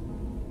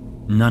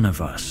 None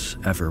of us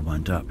ever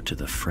went up to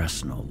the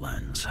Fresnel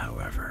lens,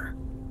 however.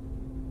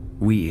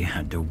 We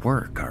had to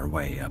work our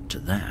way up to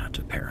that,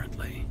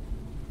 apparently.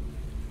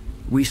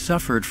 We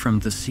suffered from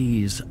the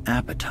sea's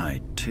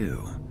appetite,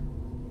 too.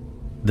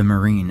 The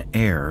marine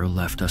air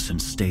left us in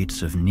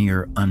states of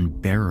near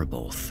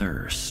unbearable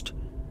thirst.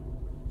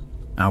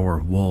 Our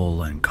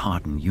wool and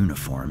cotton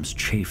uniforms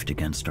chafed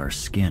against our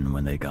skin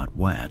when they got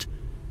wet,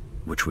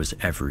 which was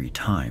every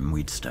time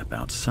we'd step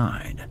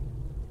outside.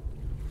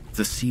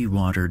 The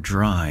seawater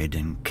dried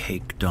and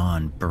caked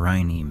on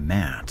briny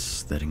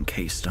mats that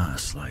encased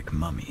us like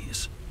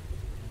mummies.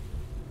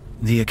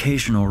 The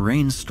occasional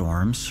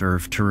rainstorm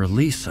served to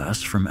release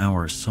us from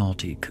our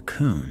salty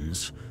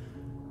cocoons.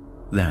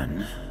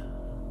 Then,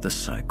 the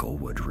cycle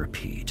would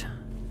repeat.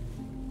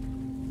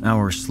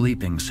 Our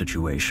sleeping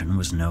situation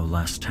was no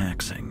less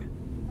taxing.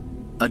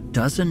 A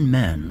dozen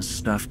men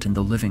stuffed in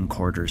the living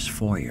quarters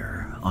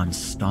foyer on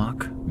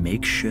stock,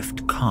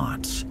 makeshift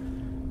cots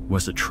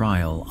was a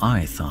trial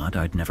I thought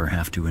I'd never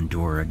have to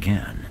endure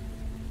again.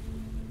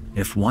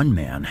 If one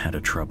man had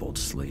a troubled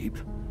sleep,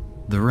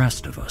 the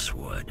rest of us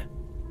would.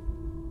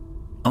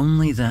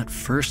 Only that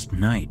first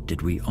night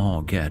did we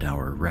all get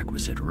our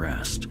requisite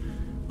rest,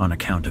 on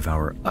account of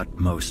our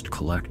utmost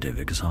collective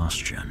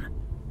exhaustion.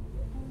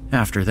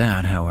 After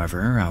that,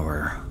 however,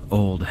 our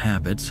old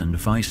habits and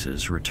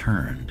vices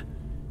returned,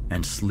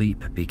 and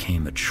sleep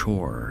became a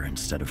chore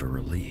instead of a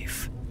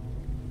relief.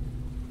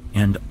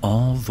 And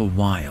all the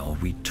while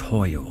we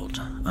toiled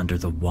under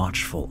the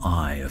watchful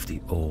eye of the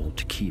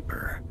old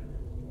keeper,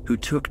 who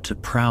took to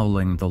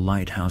prowling the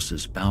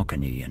lighthouse's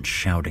balcony and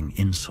shouting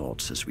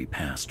insults as we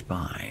passed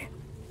by.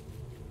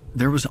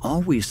 There was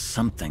always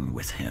something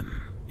with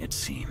him, it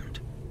seemed.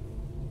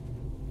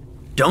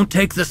 Don't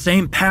take the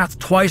same path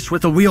twice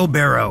with a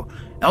wheelbarrow,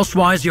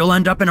 elsewise you'll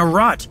end up in a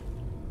rut.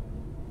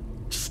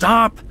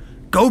 Stop!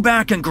 Go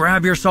back and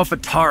grab yourself a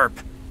tarp.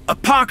 A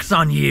pox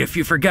on ye if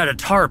you forget a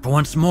tarp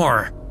once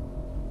more.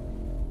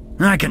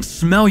 I can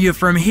smell you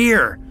from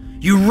here.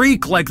 You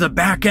reek like the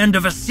back end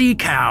of a sea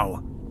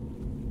cow.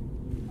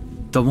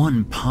 The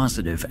one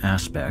positive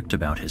aspect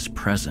about his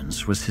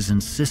presence was his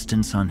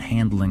insistence on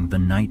handling the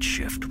night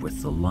shift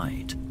with the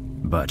light.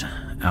 But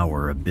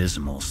our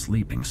abysmal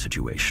sleeping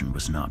situation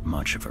was not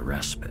much of a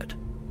respite.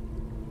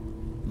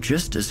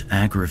 Just as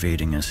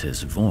aggravating as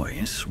his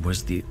voice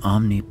was the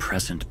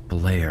omnipresent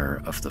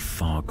blare of the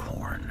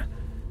foghorn,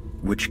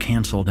 which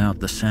canceled out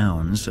the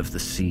sounds of the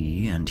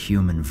sea and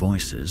human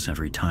voices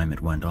every time it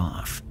went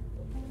off.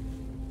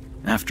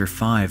 After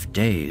 5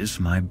 days,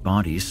 my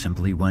body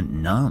simply went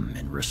numb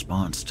in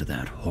response to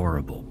that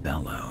horrible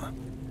bellow.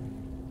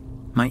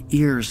 My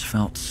ears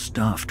felt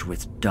stuffed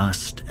with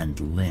dust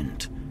and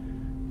lint,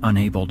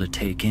 unable to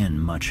take in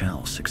much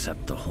else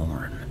except the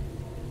horn.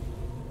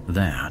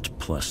 That,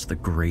 plus the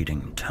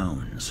grating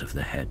tones of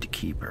the head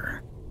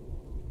keeper.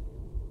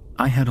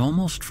 I had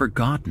almost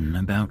forgotten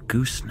about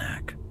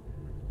Gooseneck.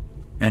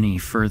 Any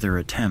further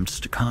attempts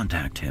to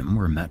contact him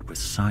were met with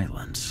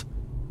silence.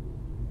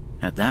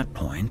 At that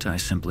point, I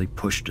simply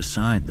pushed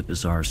aside the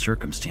bizarre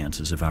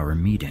circumstances of our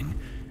meeting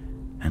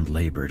and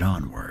labored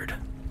onward.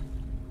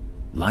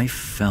 Life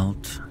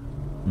felt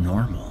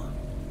normal,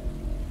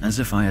 as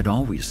if I had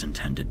always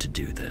intended to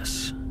do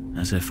this,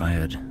 as if I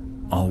had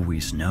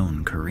always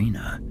known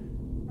Karina.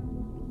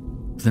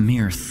 The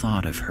mere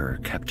thought of her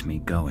kept me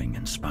going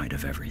in spite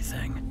of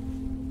everything.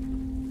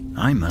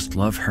 I must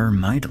love her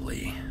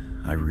mightily,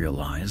 I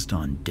realized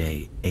on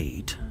day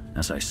 8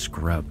 as I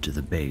scrubbed to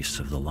the base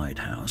of the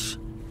lighthouse.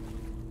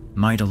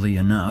 Mightily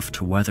enough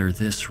to weather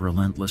this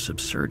relentless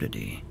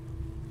absurdity.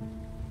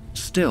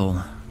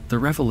 Still, the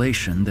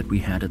revelation that we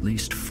had at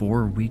least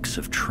 4 weeks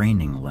of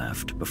training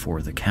left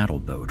before the cattle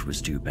boat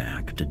was due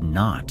back did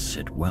not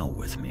sit well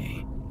with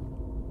me.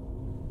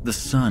 The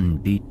sun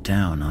beat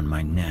down on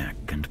my neck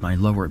and my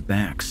lower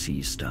back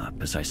seized up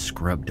as I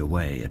scrubbed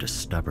away at a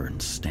stubborn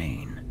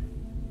stain.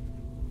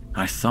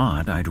 I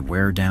thought I'd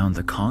wear down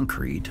the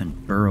concrete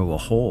and burrow a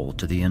hole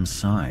to the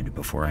inside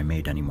before I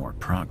made any more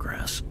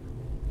progress.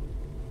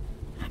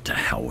 To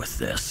hell with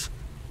this,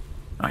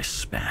 I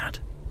spat,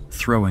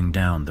 throwing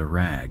down the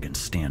rag and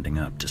standing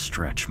up to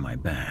stretch my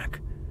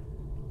back.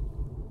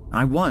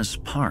 I was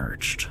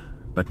parched,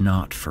 but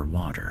not for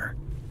water.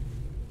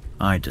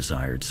 I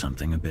desired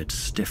something a bit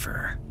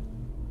stiffer.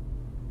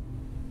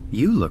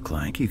 "You look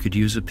like you could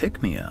use a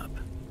pick-me-up,"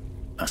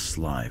 a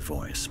sly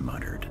voice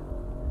muttered.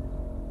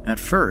 At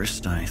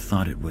first, I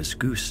thought it was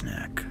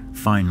Gooseneck,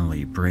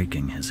 finally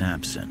breaking his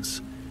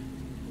absence.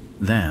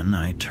 Then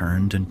I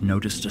turned and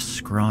noticed a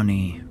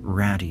scrawny,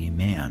 ratty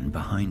man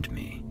behind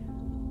me.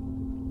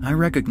 I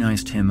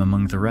recognized him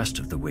among the rest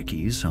of the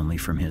wikis only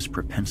from his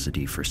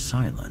propensity for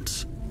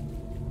silence.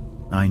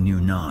 I knew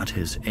not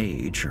his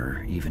age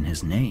or even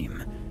his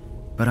name,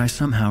 but I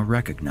somehow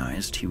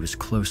recognized he was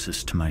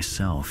closest to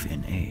myself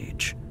in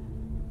age.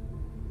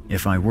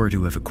 If I were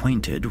to have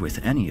acquainted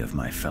with any of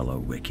my fellow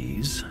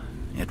wikis,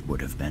 it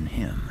would have been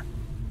him.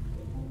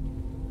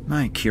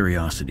 "My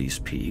curiosity's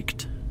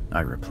piqued,"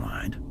 I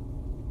replied.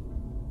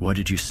 "What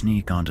did you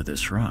sneak onto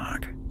this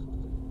rock?"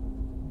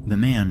 The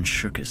man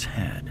shook his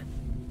head.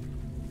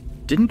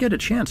 "Didn't get a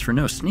chance for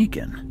no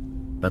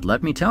sneakin', but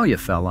let me tell you,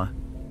 fella."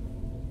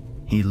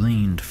 He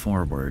leaned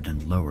forward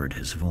and lowered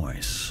his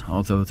voice,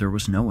 although there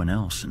was no one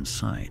else in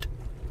sight.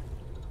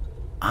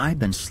 "I've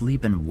been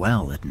sleeping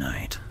well at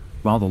night,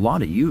 while the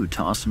lot of you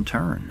toss and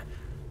turn.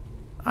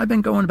 I've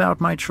been going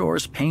about my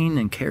chores pain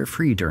and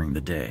carefree during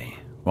the day,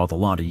 while the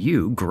lot of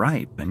you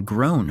gripe and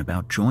groan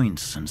about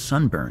joints and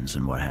sunburns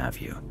and what have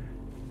you.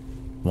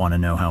 Want to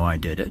know how I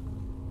did it?"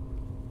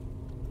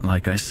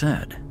 "Like I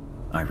said,"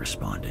 I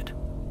responded.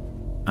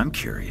 "I'm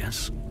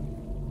curious."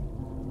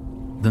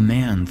 The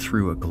man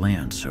threw a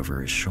glance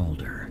over his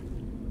shoulder.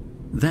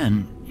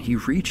 Then he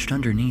reached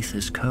underneath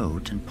his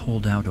coat and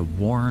pulled out a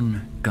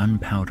worn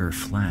gunpowder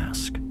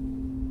flask.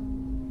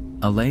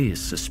 "Allays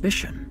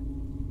suspicion,"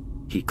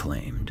 he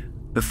claimed,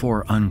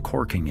 before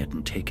uncorking it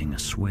and taking a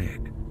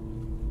swig.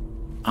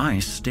 I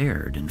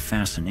stared in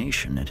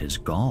fascination at his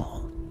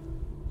gall.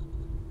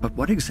 But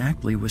what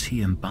exactly was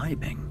he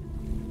imbibing?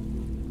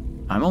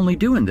 "I'm only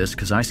doing this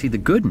because I see the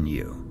good in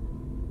you,"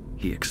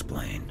 he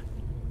explained.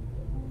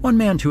 "One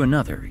man to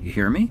another, you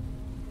hear me?"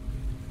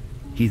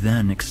 He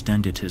then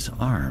extended his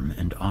arm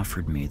and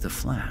offered me the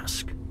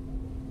flask.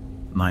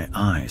 My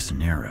eyes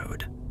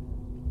narrowed.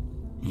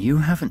 "You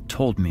haven't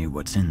told me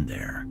what's in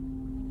there."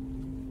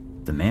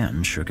 The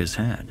man shook his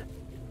head.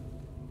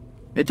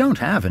 "It don't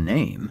have a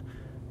name,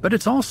 but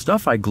it's all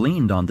stuff I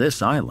gleaned on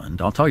this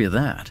island, I'll tell you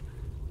that.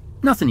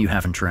 Nothing you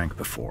haven't drank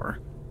before.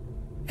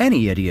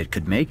 Any idiot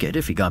could make it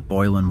if he got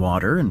boiling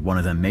water in one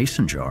of them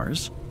mason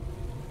jars."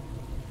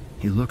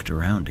 He looked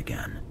around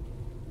again.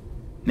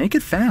 "Make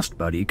it fast,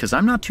 buddy, because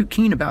I'm not too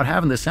keen about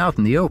having this out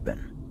in the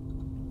open."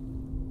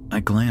 I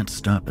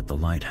glanced up at the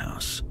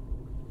lighthouse.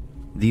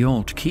 The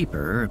old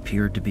keeper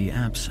appeared to be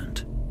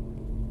absent.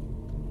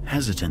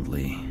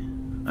 Hesitantly,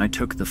 I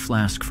took the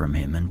flask from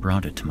him and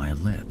brought it to my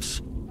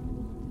lips.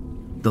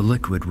 The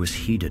liquid was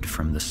heated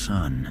from the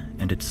sun,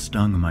 and it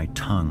stung my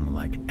tongue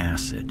like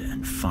acid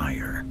and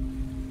fire.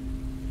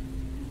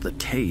 The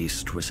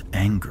taste was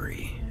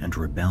angry and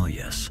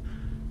rebellious,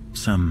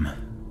 some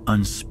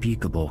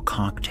unspeakable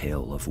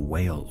cocktail of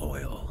whale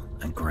oil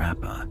and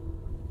grappa.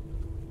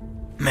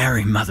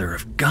 "Mary Mother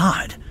of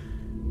God!"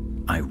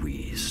 I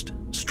wheezed,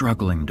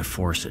 struggling to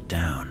force it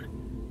down.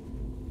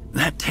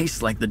 "That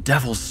tastes like the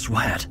devil's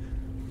sweat."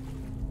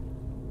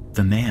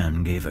 The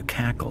man gave a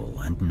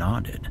cackle and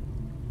nodded.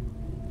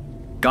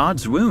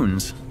 "God's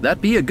wounds,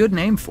 that be a good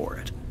name for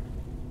it.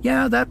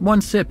 Yeah, that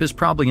one sip is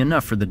probably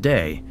enough for the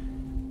day.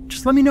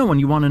 Just let me know when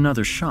you want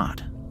another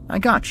shot. I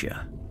got you.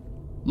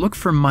 Look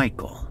for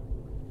Michael.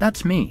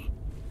 That's me,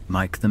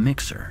 Mike the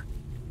Mixer."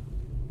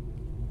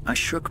 I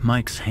shook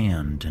Mike's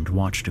hand and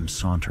watched him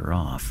saunter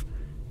off,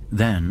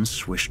 then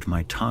swished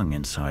my tongue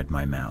inside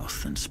my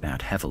mouth and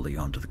spat heavily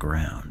onto the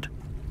ground.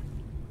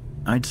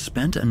 I'd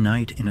spent a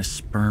night in a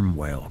sperm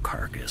whale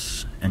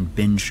carcass and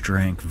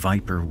binge-drank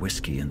Viper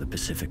whiskey in the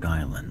Pacific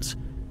Islands,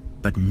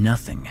 but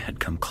nothing had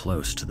come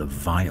close to the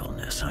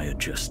vileness I had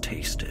just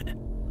tasted.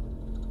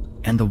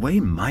 And the way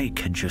Mike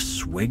had just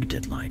swigged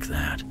it like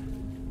that.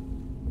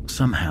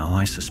 Somehow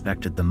I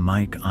suspected the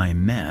Mike I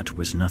met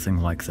was nothing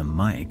like the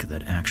Mike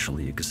that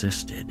actually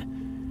existed.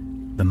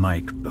 The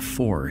Mike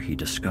before he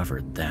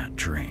discovered that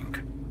drink.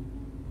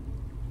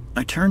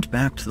 I turned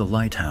back to the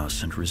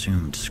lighthouse and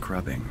resumed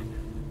scrubbing.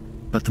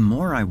 But the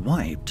more I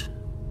wiped,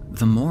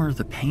 the more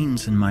the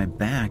pains in my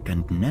back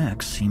and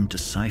neck seemed to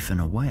siphon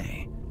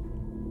away.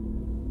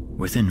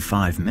 Within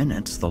 5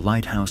 minutes, the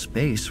lighthouse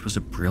base was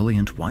a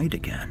brilliant white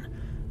again,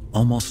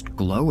 almost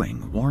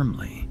glowing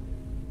warmly.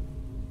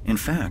 In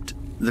fact,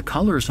 the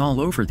colors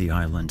all over the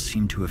island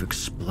seemed to have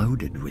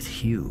exploded with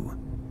hue.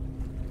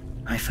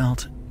 I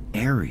felt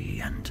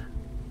airy and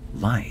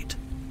light.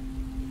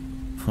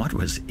 What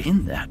was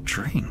in that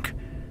drink?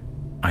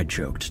 I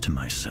joked to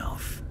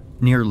myself,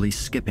 nearly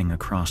skipping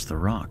across the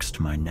rocks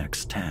to my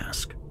next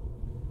task.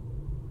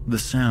 The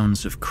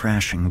sounds of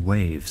crashing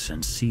waves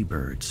and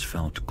seabirds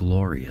felt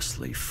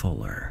gloriously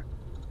fuller.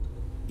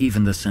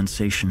 Even the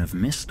sensation of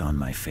mist on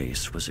my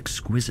face was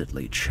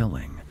exquisitely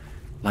chilling,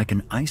 like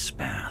an ice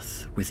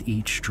bath with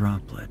each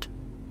droplet.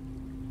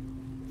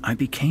 I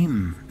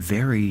became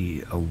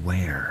very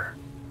aware.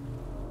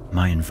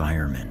 My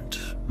environment,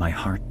 my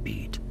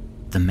heartbeat,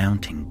 the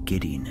mounting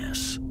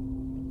giddiness.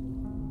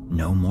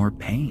 No more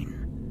pain.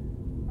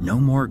 No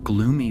more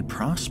gloomy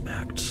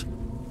prospects.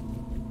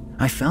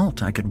 I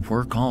felt I could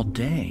work all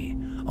day,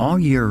 all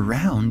year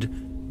round.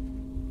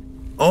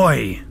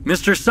 "Oi,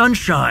 Mr.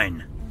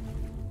 Sunshine!"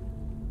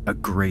 A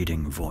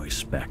grating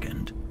voice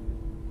beckoned.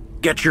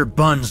 "Get your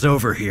buns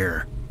over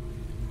here!"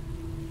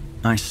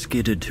 I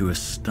skidded to a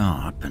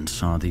stop and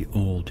saw the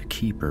old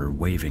keeper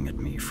waving at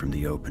me from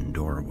the open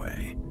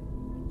doorway.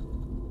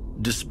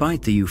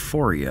 Despite the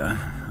euphoria,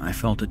 I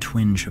felt a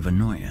twinge of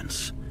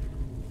annoyance.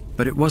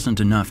 But it wasn't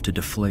enough to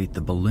deflate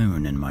the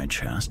balloon in my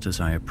chest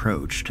as I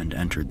approached and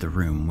entered the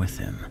room with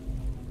him.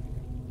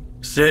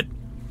 "Sit,"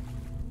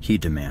 he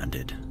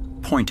demanded,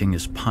 pointing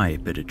his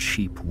pipe at a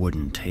cheap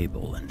wooden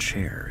table and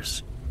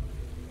chairs.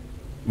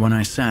 When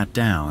I sat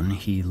down,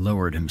 he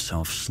lowered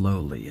himself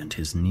slowly and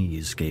his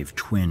knees gave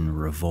twin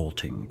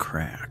revolting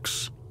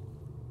cracks.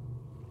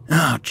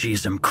 "Oh,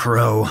 geez, I'm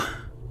crow,"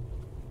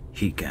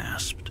 he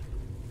gasped.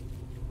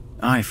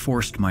 I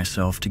forced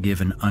myself to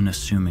give an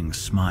unassuming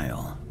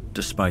smile,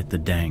 despite the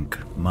dank,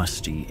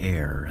 musty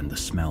air and the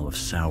smell of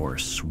sour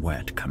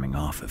sweat coming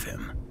off of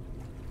him.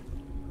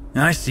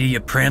 "I see you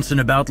prancing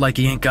about like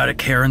you ain't got a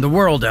care in the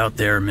world out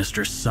there,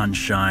 Mr.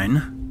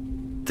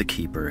 Sunshine," the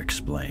keeper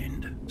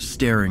explained,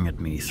 staring at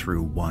me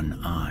through one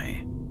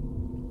eye.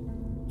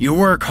 "You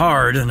work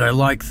hard and I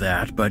like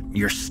that, but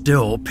you're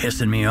still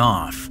pissing me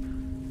off.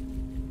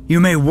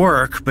 You may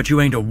work, but you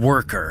ain't a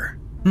worker.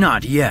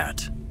 Not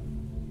yet."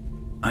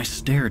 I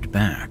stared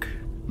back,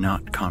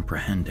 not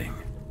comprehending.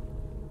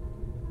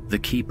 The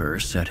keeper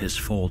set his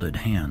folded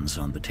hands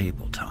on the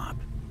tabletop.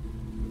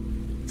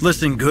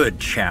 "Listen good,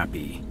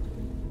 chappie.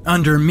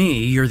 Under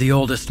me, you're the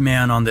oldest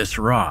man on this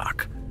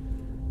rock.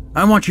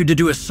 I want you to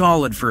do a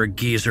solid for a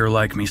geezer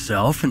like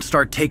myself and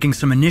start taking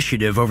some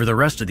initiative over the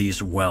rest of these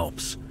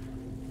whelps.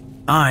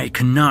 I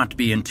cannot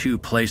be in 2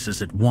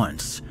 places at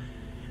once.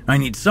 I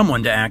need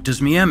someone to act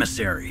as me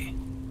emissary.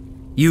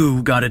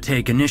 You gotta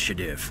take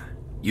initiative.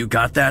 You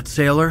got that,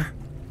 sailor?"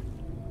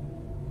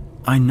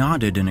 I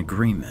nodded in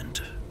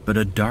agreement, but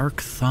a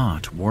dark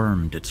thought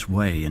wormed its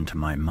way into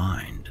my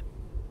mind.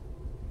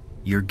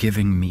 You're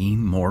giving me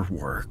more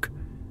work?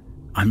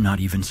 I'm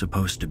not even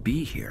supposed to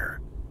be here.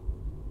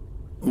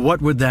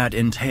 "What would that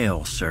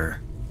entail, sir?"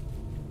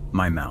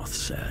 my mouth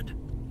said.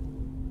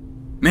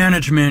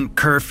 "Management,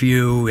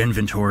 curfew,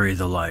 inventory,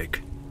 the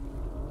like."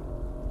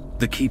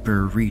 The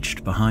keeper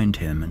reached behind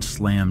him and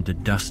slammed a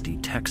dusty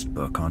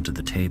textbook onto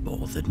the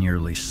table that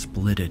nearly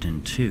split it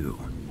in two.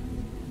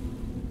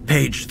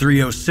 "Page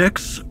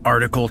 306,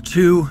 Article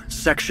 2,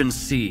 Section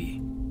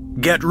C.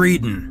 Get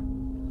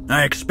readin'.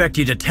 I expect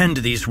you to tend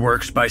to these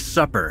works by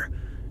supper.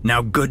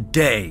 Now good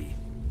day."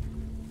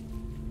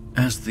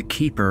 As the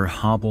keeper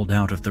hobbled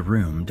out of the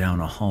room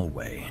down a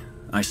hallway,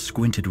 I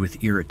squinted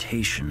with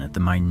irritation at the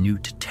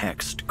minute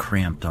text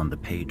cramped on the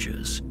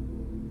pages.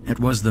 It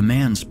was the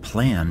man's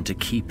plan to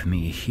keep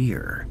me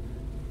here,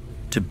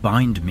 to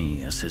bind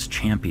me as his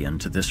champion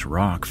to this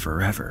rock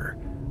forever,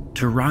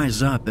 to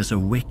rise up as a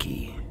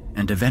wiki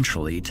and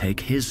eventually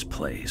take his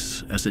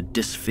place as a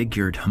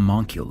disfigured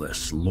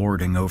homunculus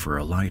lording over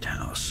a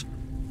lighthouse.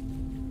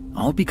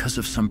 All because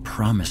of some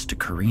promise to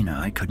Karina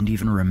I couldn't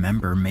even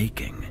remember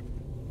making.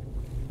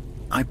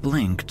 I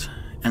blinked,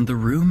 and the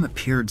room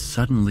appeared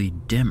suddenly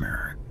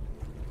dimmer.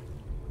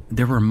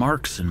 There were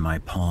marks in my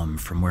palm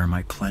from where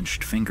my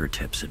clenched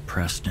fingertips had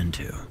pressed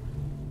into.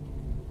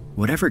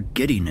 Whatever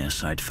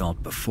giddiness I'd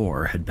felt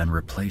before had been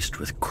replaced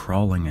with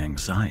crawling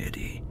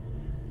anxiety,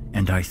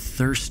 and I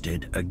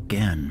thirsted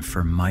again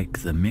for Mike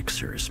the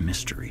Mixer's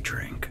mystery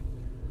drink.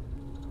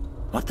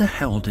 What the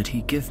hell did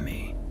he give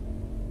me?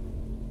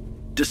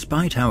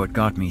 Despite how it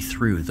got me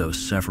through those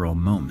several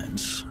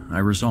moments, I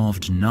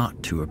resolved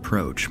not to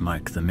approach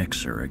Mike the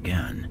Mixer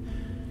again.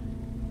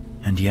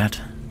 And yet,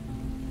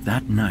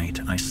 that night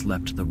I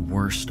slept the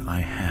worst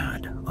I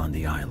had on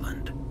the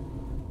island.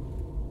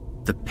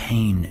 The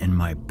pain in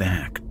my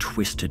back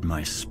twisted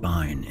my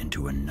spine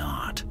into a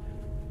knot.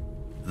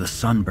 The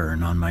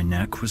sunburn on my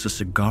neck was a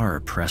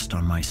cigar pressed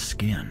on my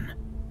skin.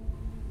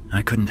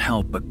 I couldn't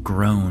help but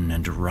groan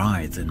and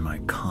writhe in my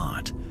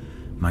cot,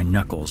 my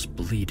knuckles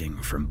bleeding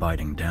from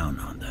biting down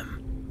on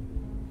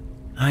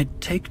them.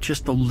 I'd take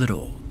just a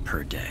little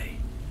per day.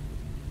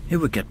 It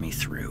would get me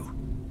through.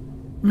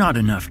 Not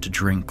enough to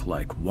drink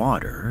like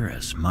water,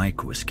 as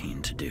Mike was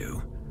keen to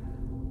do.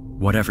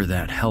 Whatever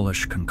that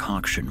hellish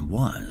concoction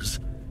was,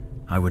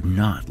 I would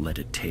not let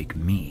it take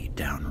me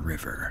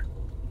downriver.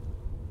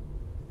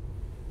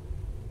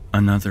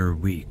 Another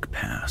week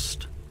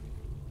passed.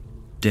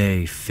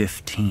 Day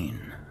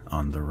 15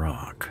 on the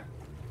rock.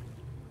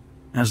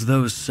 As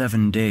those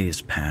 7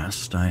 days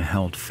passed, I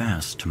held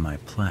fast to my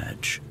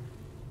pledge.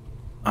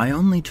 I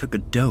only took a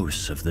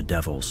dose of the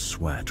devil's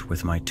sweat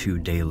with my 2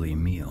 daily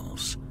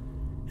meals,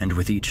 and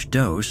with each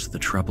dose, the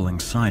troubling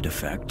side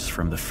effects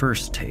from the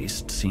first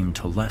taste seemed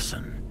to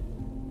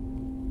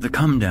lessen. The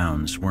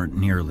come-downs weren't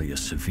nearly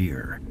as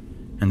severe,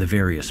 and the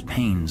various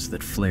pains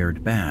that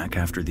flared back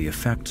after the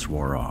effects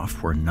wore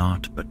off were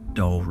naught but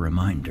dull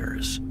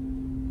reminders.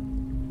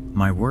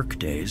 My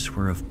workdays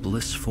were of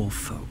blissful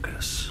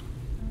focus.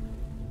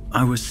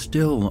 I was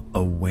still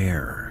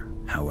aware,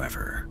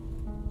 however,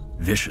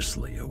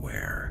 viciously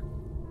aware.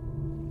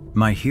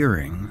 My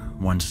hearing,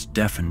 once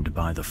deafened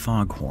by the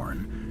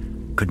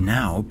foghorn, could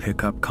now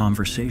pick up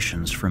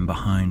conversations from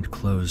behind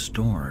closed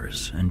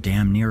doors and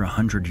damn near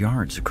 100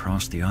 yards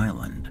across the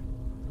island.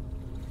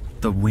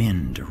 The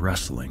wind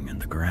rustling in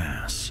the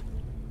grass,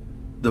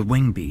 the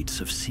wing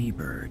beats of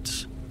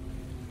seabirds,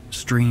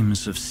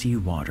 streams of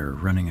seawater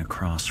running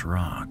across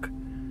rock.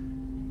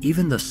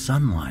 Even the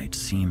sunlight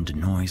seemed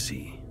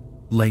noisy,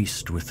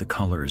 laced with the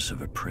colors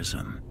of a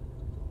prism.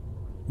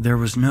 There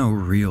was no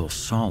real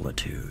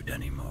solitude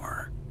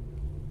anymore.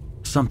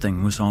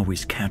 Something was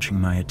always catching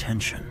my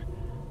attention.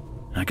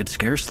 I could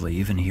scarcely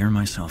even hear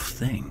myself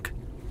think.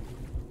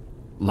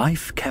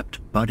 Life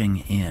kept butting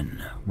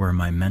in where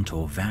my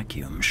mental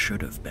vacuum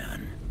should have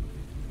been.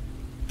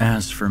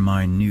 As for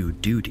my new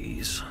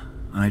duties,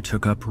 I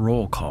took up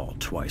roll call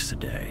twice a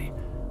day,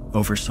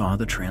 oversaw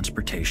the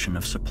transportation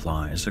of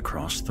supplies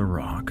across the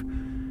rock,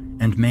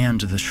 and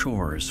manned the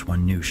shores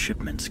when new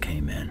shipments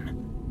came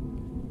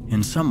in.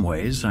 In some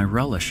ways, I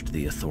relished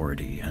the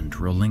authority and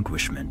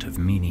relinquishment of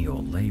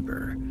menial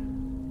labor,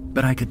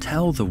 but I could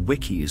tell the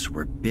wikis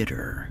were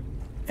bitter,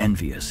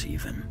 envious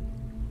even.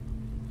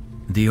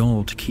 The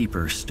old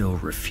keeper still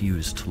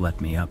refused to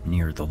let me up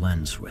near the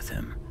lens with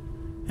him,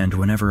 and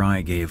whenever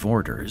I gave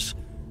orders,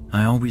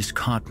 I always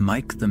caught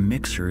Mike the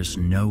Mixer's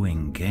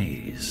knowing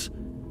gaze.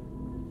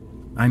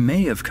 I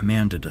may have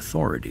commanded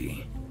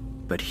authority,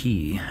 but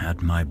he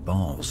had my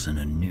balls in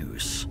a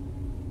noose.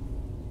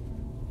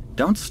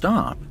 "Don't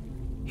stop,"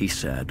 he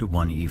said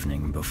one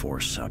evening before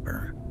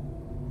supper.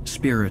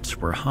 Spirits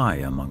were high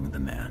among the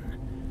men.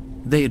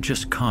 They had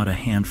just caught a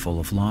handful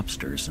of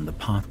lobsters in the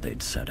pot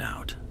they'd set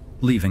out,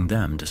 leaving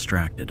them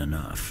distracted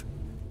enough.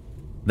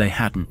 They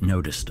hadn't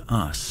noticed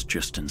us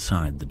just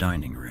inside the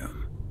dining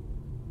room.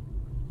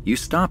 "You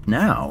stop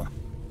now,"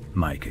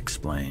 Mike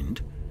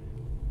explained.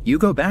 "You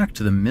go back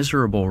to the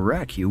miserable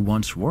wreck you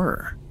once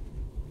were."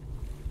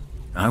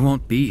 "I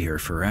won't be here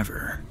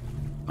forever,"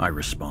 I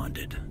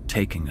responded,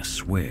 taking a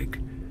swig.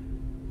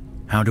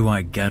 "How do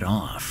I get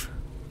off?"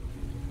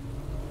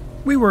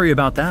 "We worry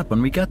about that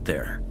when we get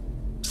there,"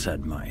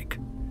 said Mike.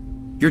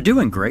 "You're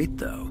doing great,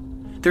 though.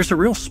 There's a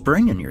real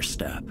spring in your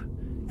step,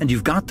 and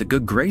you've got the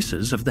good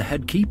graces of the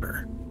head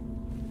keeper."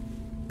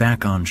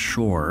 Back on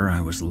shore,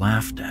 I was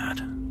laughed at,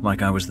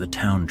 like I was the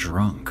town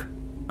drunk,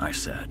 I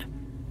said.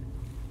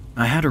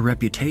 I had a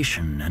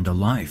reputation and a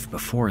life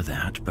before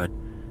that, but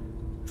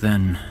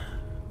then,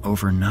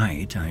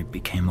 overnight, I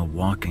became a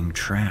walking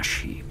trash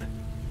heap.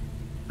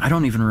 I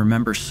don't even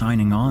remember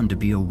signing on to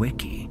be a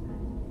wiki.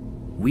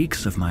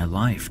 Weeks of my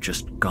life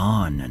just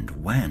gone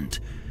and went.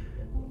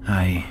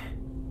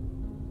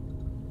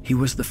 He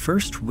was the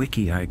first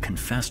wiki I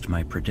confessed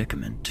my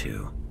predicament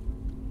to.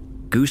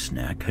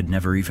 Gooseneck had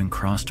never even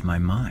crossed my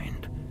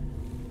mind.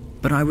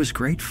 But I was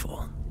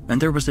grateful,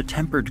 and there was a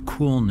tempered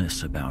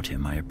coolness about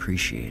him I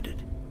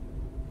appreciated.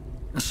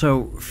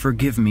 So,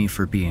 forgive me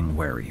for being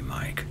wary,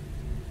 Mike.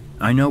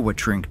 I know what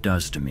drink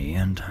does to me,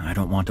 and I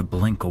don't want to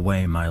blink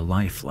away my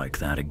life like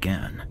that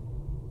again.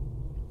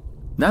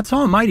 "That's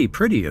all mighty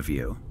pretty of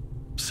you,"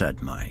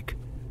 said Mike.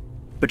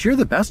 "But you're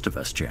the best of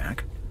us,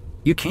 Jack.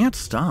 You can't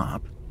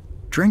stop.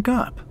 Drink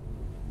up."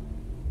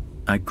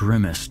 I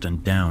grimaced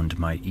and downed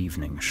my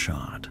evening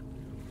shot.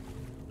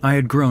 I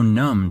had grown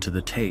numb to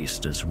the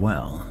taste as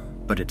well,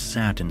 but it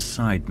sat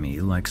inside me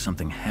like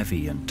something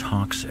heavy and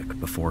toxic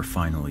before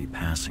finally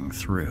passing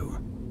through.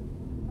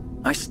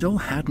 I still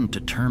hadn't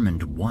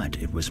determined what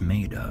it was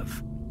made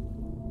of.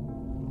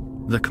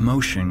 The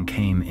commotion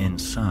came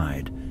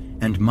inside,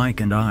 and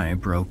Mike and I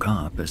broke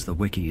up as the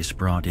Wickies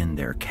brought in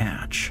their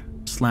catch,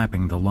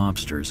 slapping the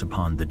lobsters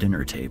upon the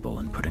dinner table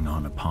and putting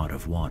on a pot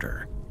of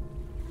water.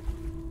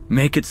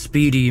 "Make it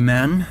speedy,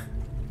 men,"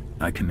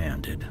 I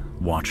commanded,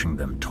 watching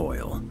them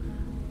toil.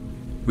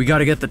 "We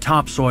gotta get the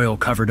topsoil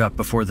covered up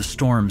before the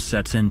storm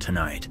sets in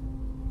tonight."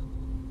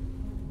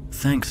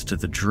 Thanks to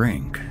the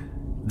drink,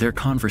 their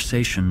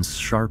conversations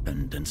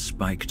sharpened and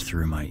spiked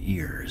through my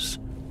ears.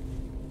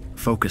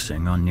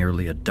 Focusing on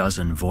nearly a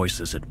dozen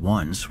voices at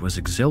once was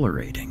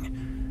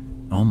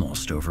exhilarating,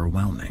 almost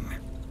overwhelming.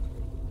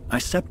 I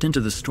stepped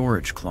into the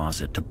storage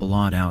closet to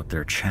blot out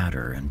their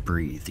chatter and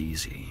breathe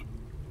easy.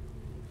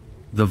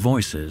 The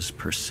voices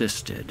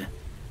persisted,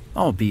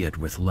 albeit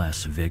with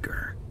less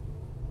vigor.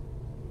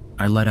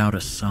 I let out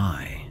a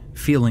sigh,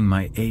 feeling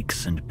my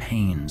aches and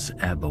pains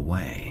ebb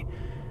away,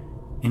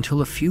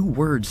 until a few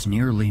words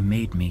nearly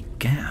made me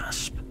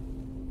gasp.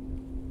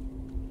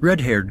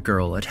 "Red-haired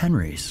girl at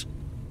Henry's."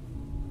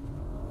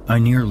 I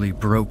nearly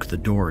broke the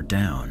door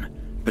down,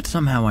 but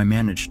somehow I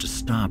managed to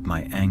stop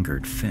my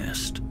angered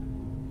fist.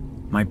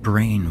 My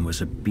brain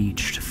was a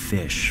beached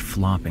fish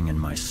flopping in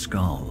my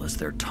skull as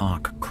their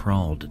talk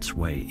crawled its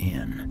way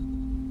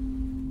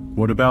in.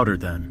 "What about her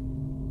then?"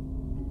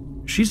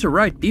 "She's a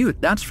right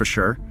beaut, that's for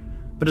sure.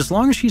 But as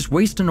long as she's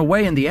wasting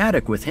away in the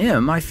attic with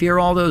him, I fear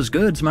all those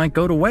goods might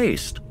go to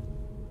waste."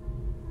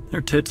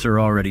 "Their tits are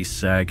already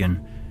sagging.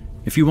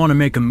 If you want to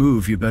make a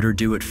move, you better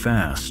do it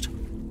fast."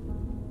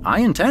 "I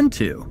intend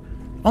to.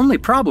 Only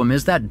problem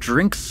is that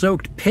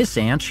drink-soaked piss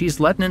ant she's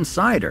letting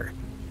inside her.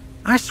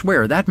 I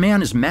swear that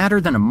man is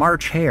madder than a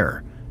March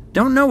hare.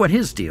 Don't know what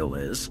his deal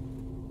is."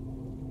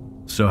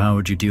 "So how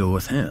would you deal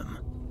with him?"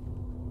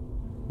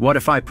 "What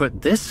if I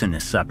put this in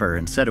his supper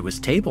and said it was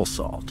table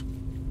salt?"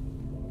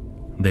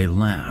 They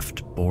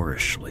laughed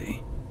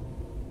boorishly.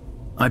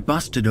 I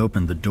busted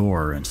open the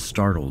door and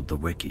startled the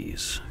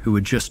Wickies, who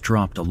had just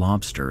dropped a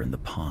lobster in the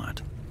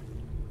pot.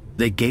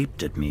 They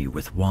gaped at me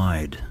with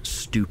wide,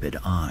 stupid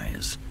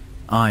eyes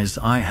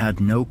I had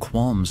no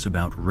qualms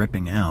about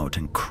ripping out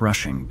and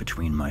crushing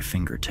between my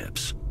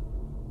fingertips.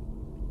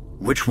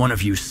 "Which one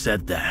of you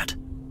said that?"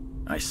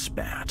 I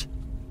spat.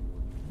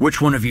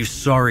 "Which one of you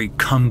sorry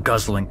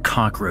cum-guzzling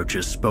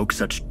cockroaches spoke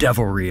such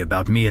devilry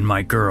about me and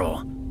my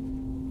girl?"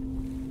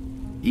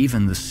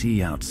 Even the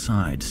sea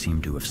outside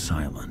seemed to have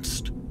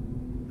silenced.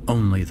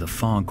 Only the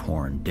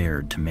foghorn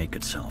dared to make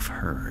itself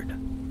heard.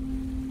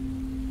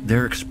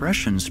 Their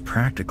expressions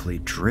practically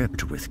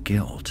dripped with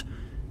guilt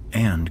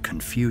and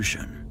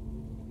confusion.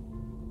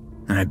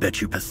 "And I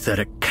bet you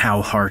pathetic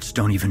cowhearts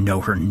don't even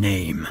know her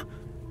name,"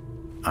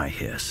 I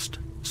hissed,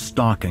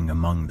 stalking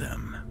among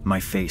them, my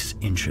face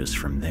inches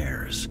from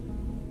theirs.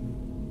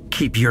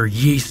 "Keep your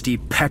yeasty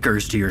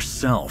peckers to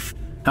yourself.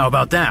 How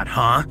about that,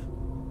 huh?"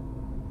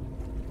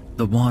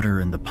 The water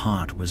in the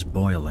pot was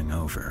boiling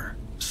over,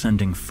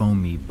 sending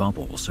foamy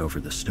bubbles over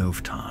the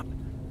stovetop.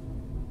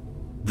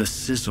 The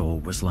sizzle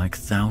was like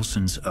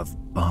thousands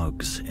of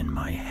bugs in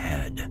my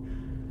head.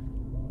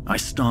 I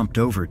stomped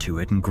over to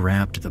it and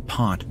grabbed the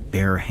pot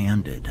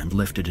bare-handed and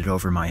lifted it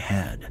over my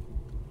head.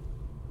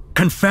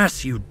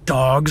 "Confess, you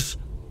dogs!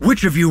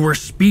 Which of you were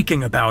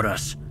speaking about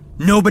us?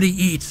 Nobody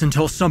eats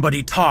until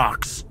somebody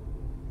talks."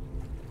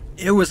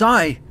 "It was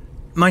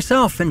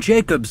myself and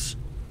Jacobs,"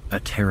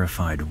 a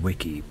terrified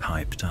Wickie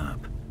piped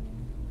up.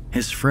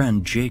 His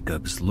friend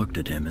Jacobs looked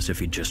at him as if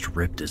he'd just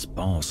ripped his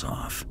balls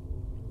off.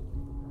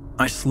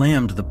 I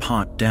slammed the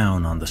pot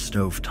down on the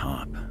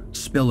stovetop,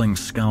 spilling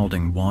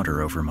scalding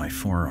water over my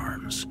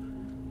forearms.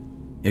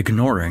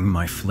 Ignoring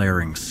my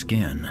flaring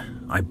skin,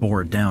 I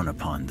bore down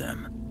upon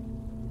them.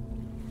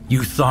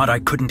 "You thought I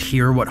couldn't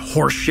hear what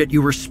horseshit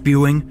you were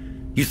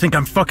spewing? You think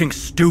I'm fucking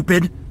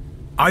stupid?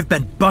 I've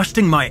been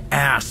busting my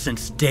ass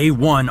since day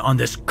one on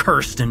this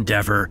cursed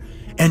endeavor,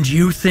 and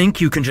you think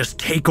you can just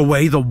take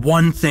away the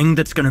one thing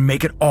that's gonna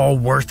make it all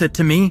worth it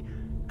to me?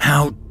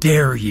 How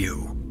dare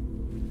you?"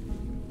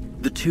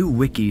 The two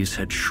Wickies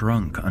had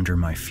shrunk under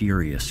my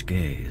furious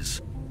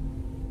gaze.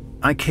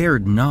 I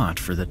cared not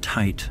for the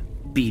tight,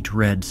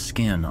 beet-red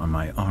skin on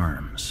my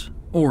arms,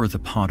 or the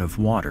pot of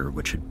water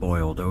which had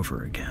boiled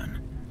over again.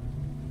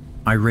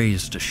 I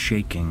raised a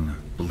shaking,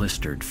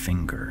 blistered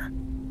finger.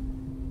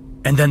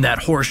 "And then that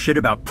horseshit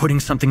about putting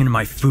something in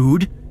my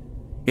food?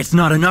 It's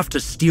not enough to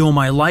steal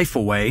my life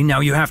away, now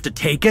you have to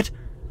take it?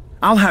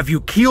 I'll have you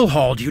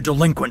keel-hauled, you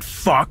delinquent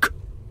fuck!"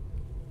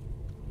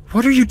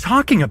 "What are you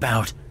talking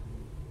about?"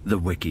 the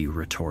Wickie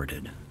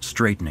retorted,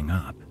 straightening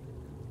up.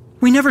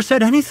 "We never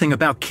said anything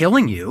about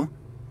killing you."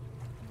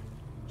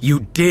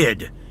 "You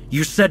did!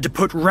 You said to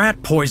put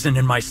rat poison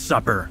in my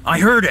supper! I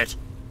heard it!"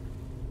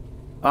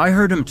 "I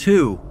heard him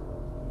too,"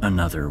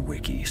 another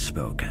Wickie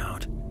spoke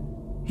out.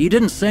 "He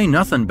didn't say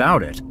nothing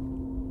about it."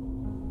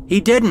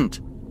 "He didn't,"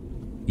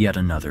 yet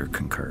another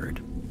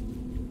concurred.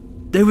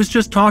 They was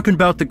just talking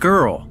about the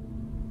girl.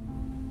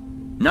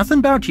 Nothing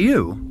about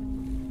you,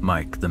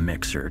 Mike the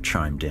mixer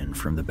chimed in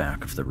from the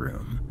back of the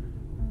room.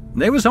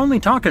 They was only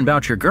talking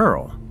about your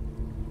girl.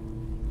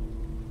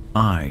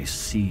 I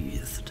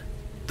seethed,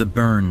 the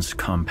burns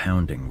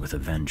compounding with a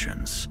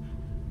vengeance.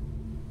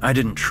 I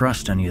didn't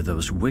trust any of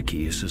those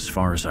wikis as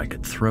far as I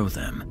could throw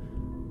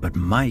them, but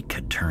Mike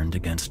had turned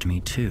against me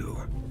too.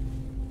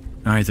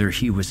 Either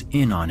he was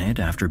in on it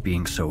after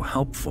being so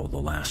helpful the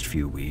last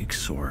few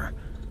weeks, or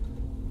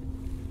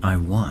I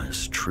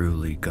was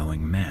truly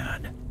going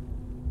mad.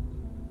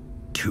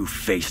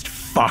 Two-faced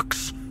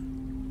fucks,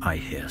 I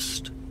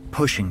hissed,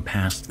 pushing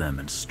past them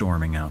and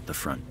storming out the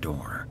front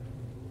door.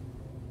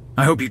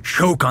 I hope you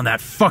choke on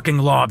that fucking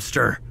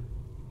lobster!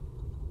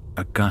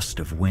 A gust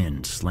of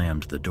wind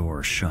slammed the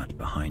door shut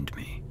behind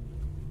me.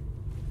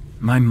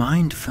 My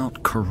mind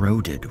felt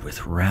corroded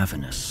with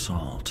ravenous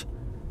salt.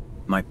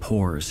 My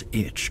pores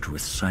itched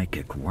with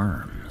psychic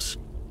worms.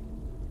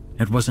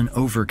 It was an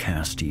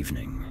overcast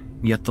evening,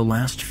 yet the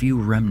last few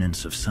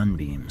remnants of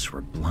sunbeams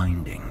were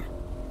blinding.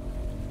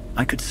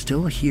 I could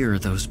still hear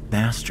those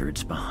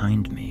bastards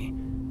behind me,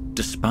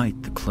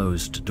 despite the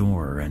closed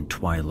door and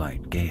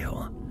twilight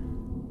gale.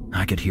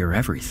 I could hear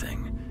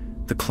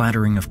everything: the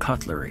clattering of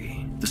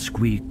cutlery, the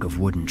squeak of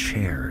wooden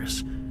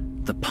chairs,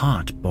 the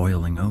pot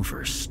boiling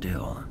over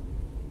still.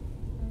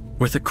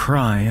 With a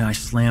cry, I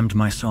slammed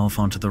myself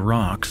onto the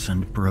rocks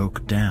and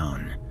broke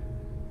down.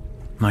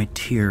 My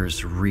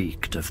tears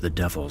reeked of the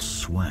devil's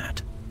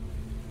sweat.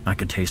 I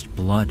could taste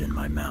blood in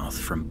my mouth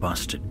from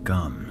busted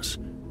gums.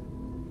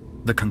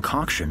 The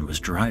concoction was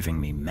driving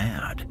me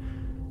mad,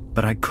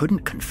 but I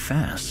couldn't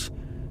confess,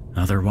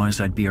 otherwise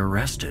I'd be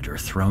arrested or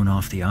thrown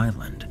off the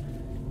island,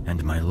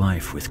 and my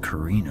life with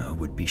Karina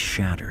would be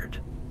shattered.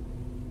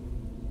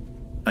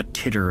 A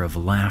titter of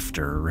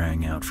laughter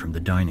rang out from the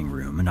dining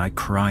room, and I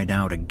cried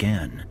out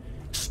again,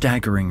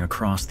 staggering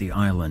across the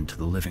island to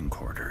the living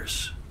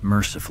quarters,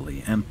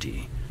 mercifully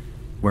empty,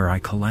 where I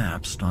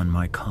collapsed on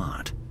my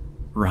cot,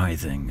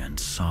 writhing and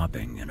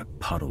sobbing in a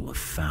puddle of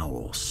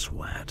foul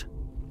sweat.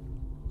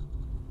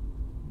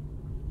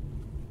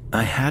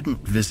 I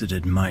hadn't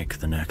visited Mike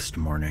the next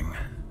morning,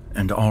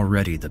 and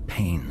already the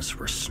pains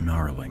were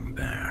snarling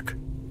back.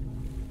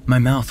 My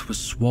mouth was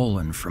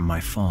swollen from my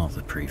fall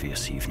the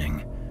previous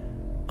evening.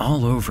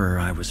 All over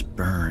I was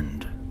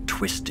burned,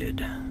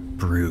 twisted,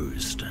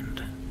 bruised,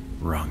 and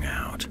wrung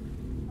out.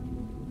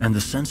 And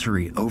the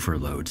sensory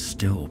overload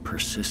still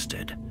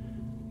persisted.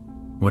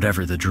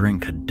 Whatever the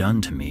drink had done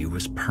to me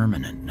was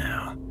permanent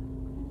now.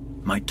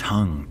 My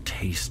tongue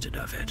tasted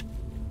of it.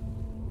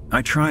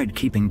 I tried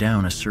keeping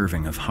down a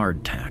serving of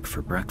hardtack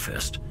for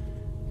breakfast,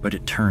 but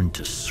it turned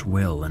to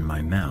swill in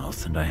my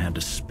mouth and I had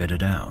to spit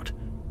it out.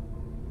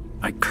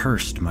 I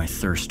cursed my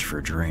thirst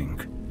for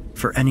drink,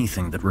 for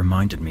anything that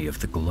reminded me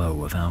of the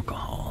glow of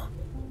alcohol.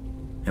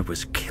 It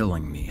was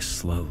killing me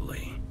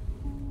slowly.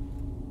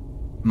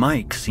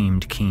 Mike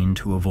seemed keen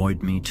to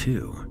avoid me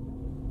too.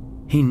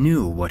 He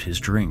knew what his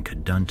drink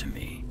had done to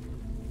me.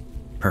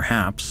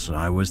 Perhaps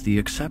I was the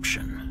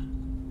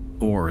exception,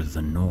 or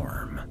the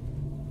norm.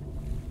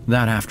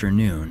 That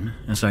afternoon,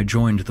 as I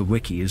joined the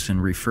wikis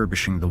in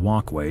refurbishing the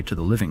walkway to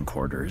the living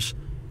quarters,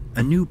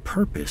 a new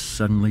purpose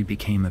suddenly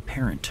became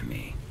apparent to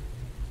me.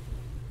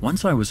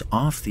 Once I was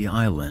off the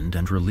island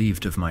and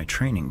relieved of my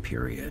training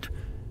period,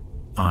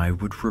 I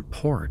would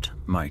report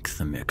Mike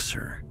the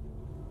Mixer.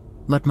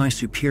 Let my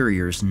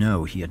superiors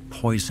know he had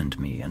poisoned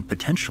me and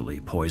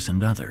potentially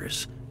poisoned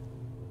others.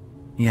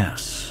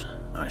 Yes,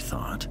 I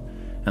thought,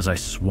 as I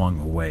swung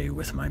away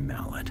with my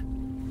mallet.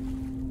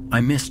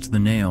 I missed the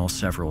nail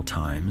several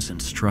times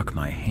and struck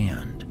my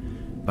hand,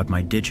 but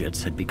my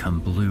digits had become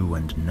blue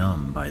and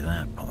numb by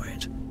that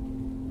point.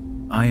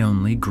 I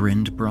only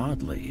grinned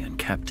broadly and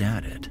kept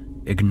at it,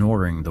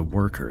 ignoring the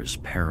workers'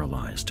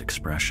 paralyzed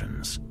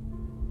expressions.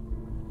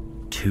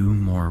 2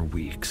 more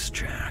weeks,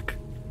 Jack.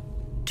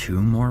 2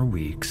 more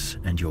weeks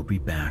and you'll be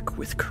back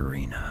with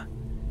Karina,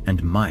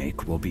 and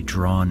Mike will be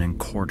drawn and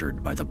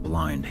quartered by the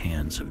blind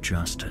hands of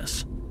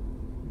justice.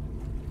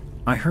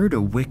 I heard a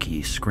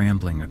wiki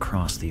scrambling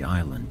across the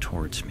island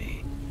towards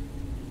me.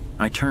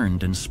 I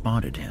turned and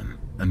spotted him,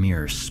 a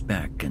mere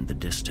speck in the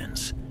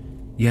distance,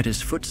 yet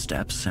his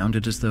footsteps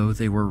sounded as though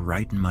they were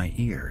right in my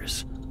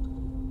ears.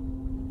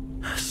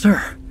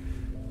 "Sir,"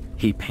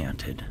 he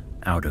panted,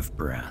 out of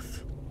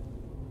breath.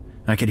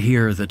 I could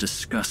hear the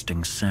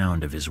disgusting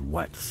sound of his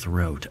wet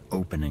throat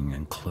opening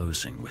and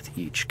closing with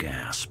each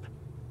gasp.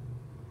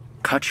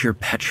 "Cut your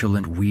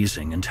petulant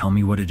wheezing and tell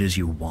me what it is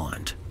you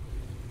want."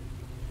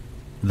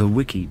 The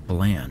wiki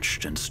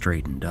blanched and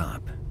straightened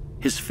up,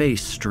 his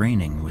face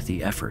straining with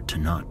the effort to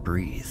not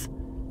breathe.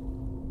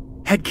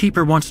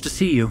 "Headkeeper wants to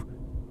see you,"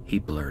 he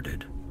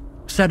blurted.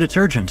 "Said it's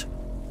urgent."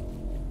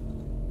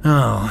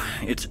 "Oh,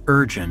 it's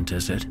urgent,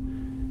 is it?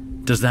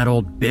 Does that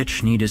old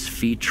bitch need his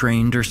feet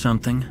trained or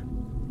something?"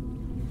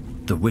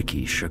 The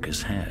wiki shook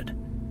his head.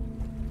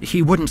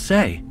 "He wouldn't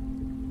say."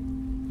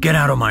 "Get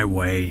out of my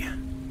way,"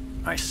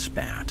 I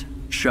spat,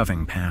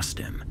 shoving past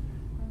him.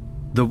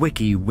 The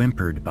wickie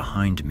whimpered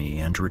behind me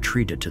and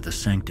retreated to the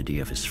sanctity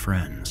of his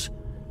friends.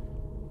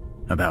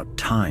 About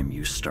time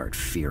you start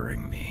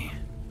fearing me,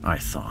 I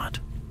thought,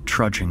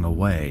 trudging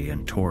away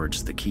and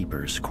towards the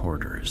keeper's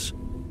quarters.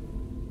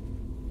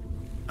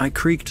 I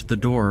creaked the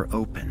door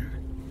open.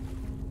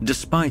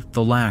 Despite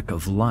the lack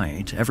of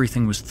light,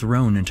 everything was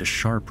thrown into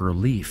sharp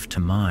relief to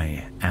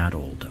my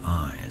addled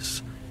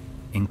eyes,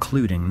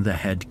 including the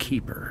head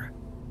keeper,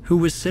 who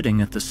was sitting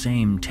at the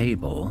same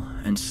table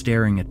and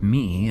staring at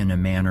me in a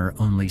manner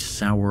only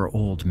sour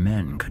old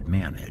men could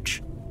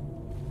manage.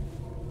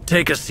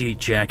 "Take a seat,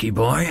 Jackie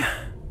boy,"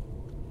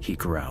 he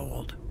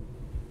growled.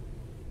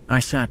 I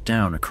sat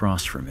down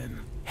across from him,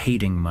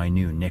 hating my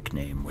new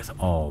nickname with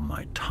all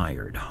my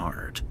tired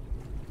heart.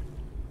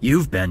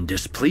 "You've been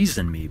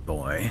displeasing me,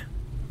 boy,"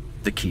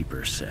 the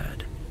keeper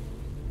said.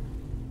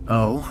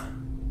 "Oh,"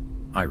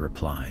 I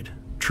replied,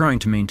 trying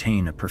to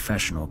maintain a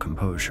professional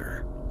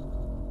composure.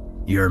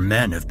 "Your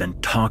men have been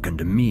talking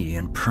to me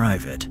in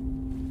private,"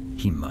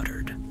 he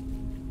muttered.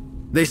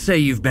 "They say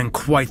you've been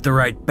quite the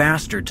right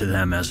bastard to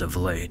them as of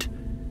late.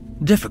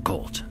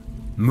 Difficult,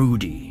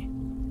 moody,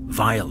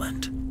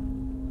 violent.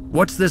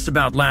 What's this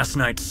about last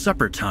night's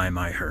supper time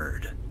I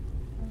heard?"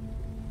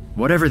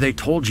 "Whatever they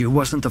told you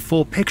wasn't the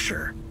full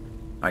picture,"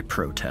 I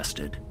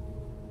protested.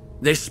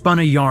 "They spun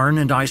a yarn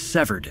and I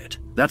severed it.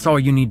 That's all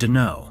you need to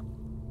know."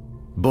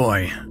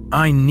 "Boy,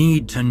 I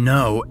need to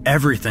know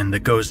everything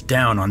that goes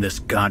down on this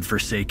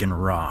godforsaken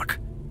rock,"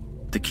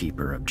 the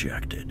keeper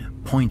objected,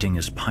 pointing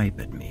his pipe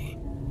at me.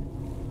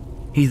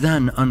 He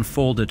then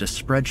unfolded a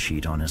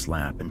spreadsheet on his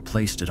lap and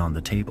placed it on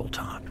the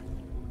tabletop.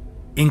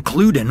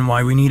 "Including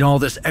why we need all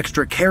this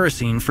extra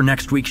kerosene for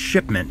next week's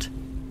shipment."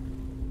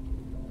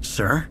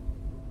 "Sir?"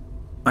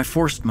 I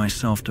forced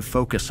myself to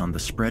focus on the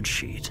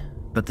spreadsheet,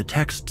 but the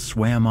text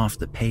swam off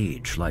the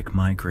page like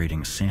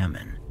migrating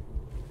salmon.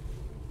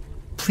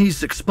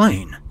 "Please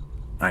explain,"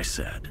 I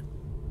said.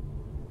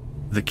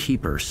 The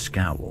keeper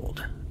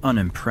scowled,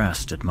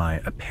 unimpressed at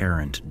my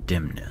apparent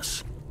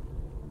dimness.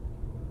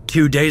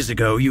 2 days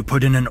ago, you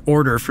put in an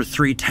order for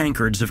 3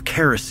 tankards of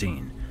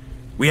kerosene.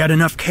 We had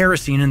enough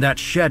kerosene in that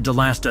shed to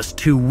last us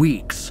 2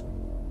 weeks.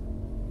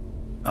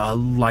 "A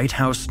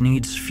lighthouse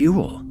needs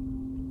fuel,"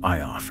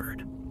 I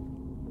offered.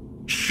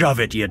 "Shove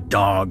it, you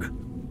dog,"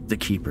 the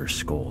keeper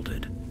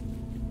scolded.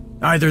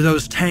 "Either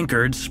those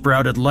tankards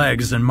sprouted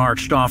legs and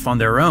marched off on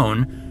their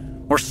own,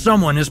 or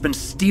someone has been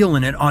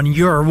stealing it on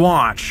your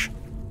watch.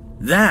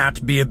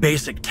 That be a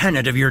basic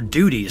tenet of your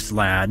duties,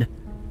 lad.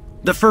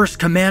 The first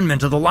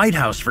commandment of the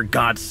lighthouse, for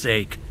God's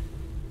sake.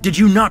 Did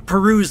you not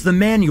peruse the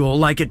manual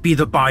like it be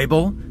the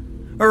Bible?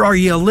 Or are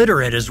ye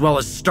illiterate as well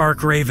as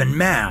stark raving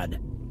mad?"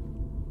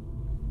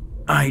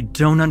 "I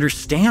don't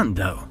understand,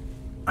 though,"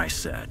 I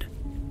said.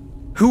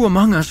 "Who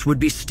among us would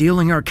be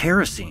stealing our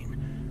kerosene?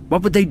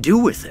 What would they do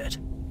with it?"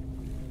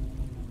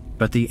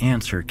 But the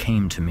answer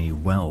came to me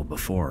well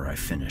before I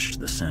finished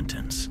the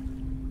sentence.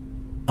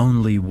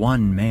 Only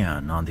one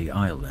man on the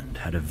island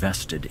had a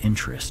vested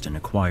interest in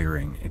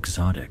acquiring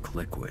exotic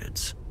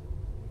liquids.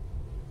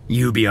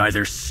 "You be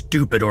either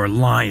stupid or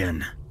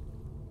lying,"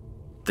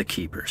 the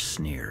keeper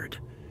sneered.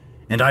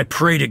 "And I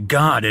pray to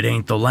God it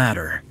ain't the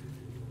latter.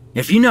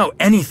 If you know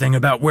anything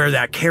about where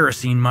that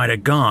kerosene might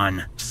have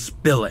gone,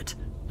 spill it.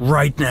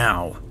 Right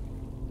now."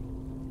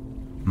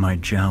 My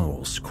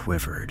jowls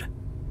quivered.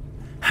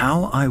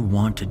 How I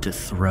wanted to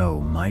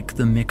throw Mike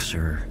the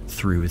Mixer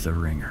through the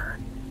ringer.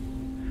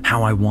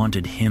 How I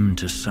wanted him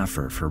to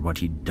suffer for what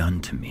he'd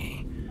done to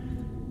me.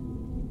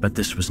 But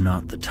this was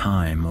not the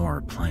time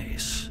or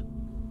place.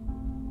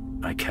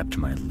 I kept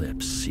my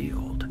lips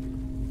sealed.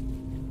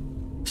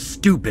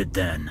 "Stupid,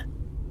 then,"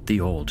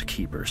 the old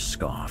keeper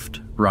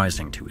scoffed,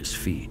 rising to his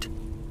feet.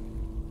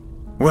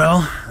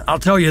 "Well, I'll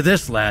tell you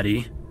this,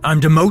 laddie.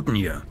 I'm demoting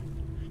you.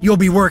 You'll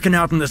be working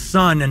out in the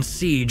sun and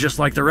sea just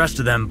like the rest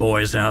of them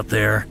boys out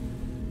there.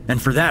 And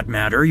for that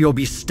matter, you'll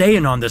be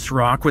staying on this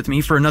rock with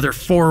me for another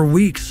 4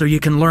 weeks so you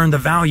can learn the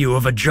value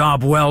of a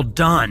job well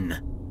done."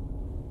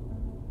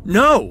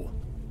 "No!"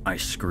 I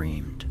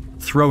screamed,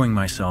 throwing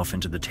myself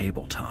into the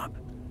tabletop.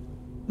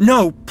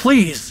 "No,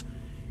 please!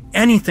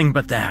 Anything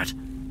but that.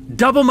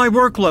 Double my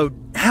workload,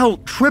 hell,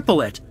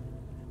 triple it.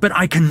 But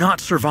I cannot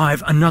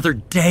survive another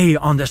day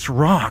on this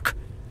rock.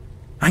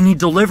 I need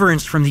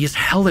deliverance from these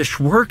hellish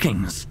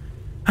workings.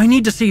 I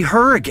need to see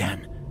her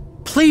again.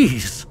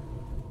 Please."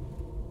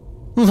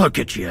 "Look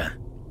at you,"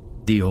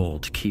 the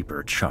old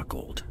keeper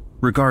chuckled,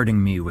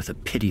 regarding me with a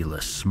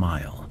pitiless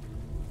smile.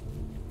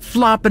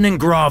 "Flopping and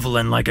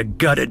groveling like a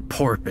gutted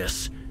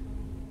porpoise.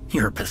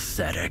 You're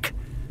pathetic.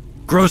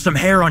 Grow some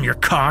hair on your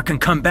cock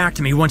and come back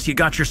to me once you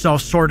got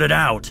yourself sorted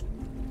out."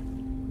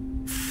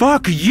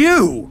 "Fuck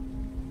you!"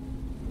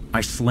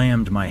 I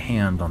slammed my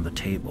hand on the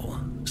table,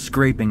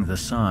 scraping the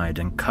side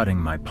and cutting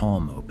my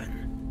palm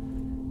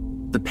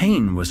open. The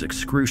pain was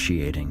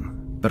excruciating,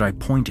 but I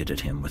pointed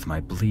at him with my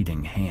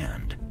bleeding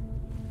hand.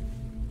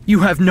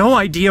 "You have no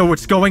idea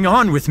what's going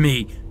on with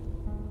me!"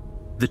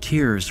 The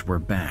tears were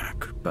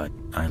back, but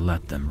I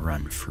let them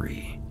run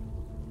free.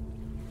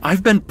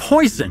 "I've been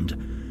poisoned!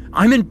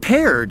 I'm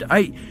impaired.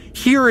 I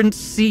hear and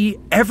see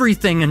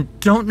everything and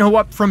don't know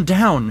up from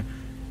down.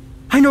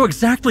 I know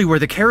exactly where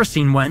the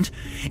kerosene went.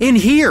 In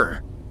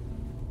here!"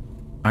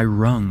 I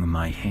wrung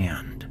my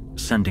hand,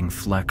 sending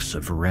flecks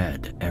of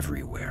red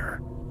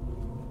everywhere.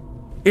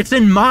 "It's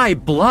in my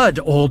blood,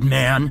 old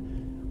man.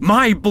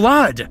 My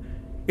blood!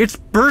 It's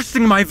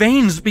bursting my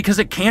veins because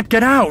it can't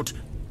get out!"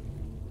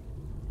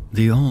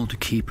 The old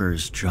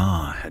keeper's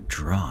jaw had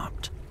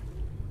dropped.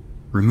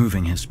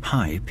 Removing his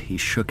pipe, he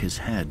shook his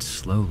head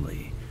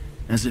slowly,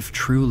 as if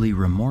truly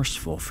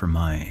remorseful for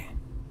my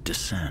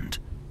descent.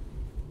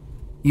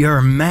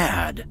 "You're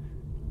mad.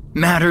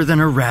 Madder than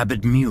a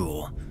rabid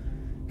mule.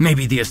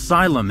 Maybe the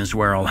asylum is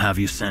where I'll have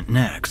you sent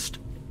next."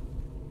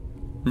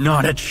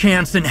 "Not a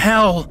chance in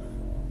hell!"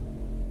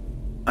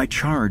 I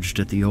charged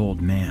at the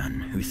old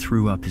man, who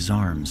threw up his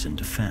arms in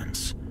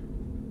defense.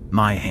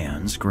 My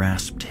hands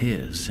grasped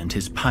his, and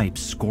his pipe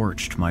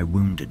scorched my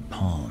wounded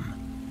palm.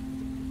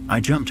 I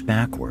jumped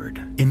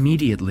backward,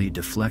 immediately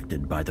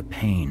deflected by the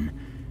pain,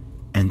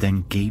 and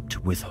then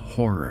gaped with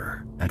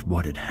horror at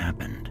what had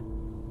happened.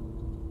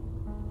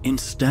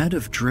 Instead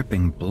of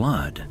dripping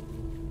blood,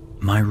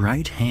 my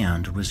right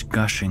hand was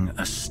gushing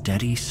a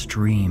steady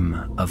stream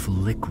of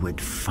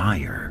liquid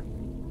fire.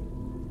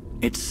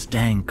 It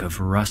stank of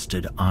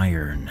rusted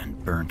iron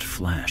and burnt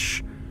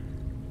flesh.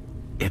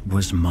 It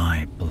was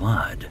my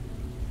blood.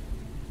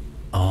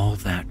 All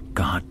that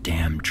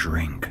goddamn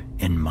drink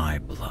in my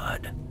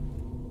blood.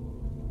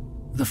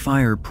 The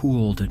fire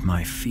pooled at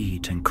my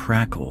feet and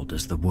crackled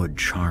as the wood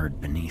charred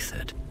beneath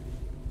it.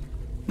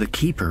 The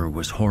keeper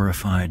was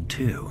horrified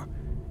too.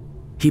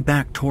 He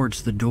backed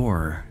towards the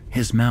door,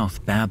 his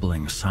mouth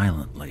babbling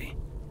silently.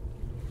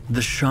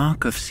 The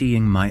shock of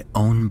seeing my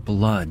own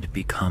blood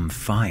become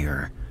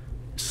fire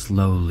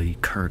slowly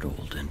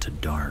curdled into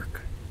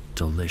dark,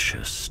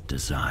 delicious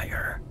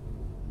desire.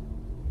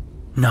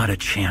 "Not a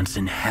chance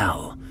in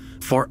hell,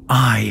 for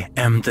I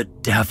am the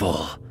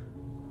devil,"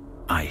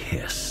 I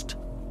hissed.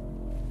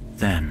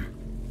 Then,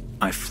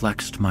 I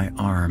flexed my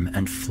arm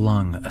and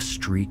flung a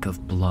streak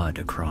of blood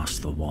across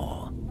the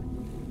wall.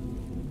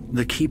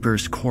 The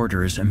keeper's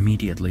quarters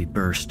immediately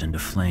burst into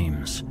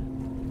flames.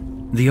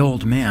 The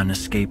old man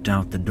escaped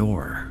out the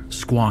door,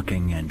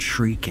 squawking and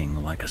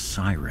shrieking like a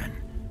siren.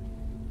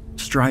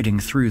 Striding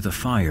through the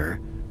fire,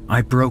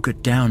 I broke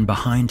it down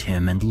behind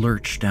him and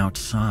lurched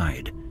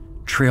outside,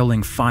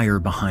 trailing fire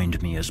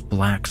behind me as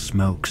black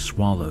smoke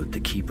swallowed the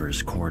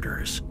keeper's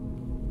quarters.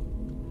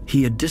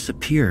 He had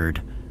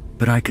disappeared,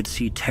 but I could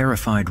see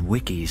terrified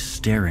wickies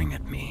staring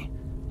at me,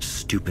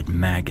 stupid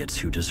maggots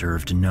who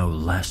deserved no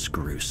less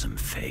gruesome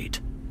fate.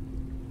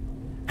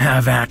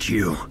 "Have at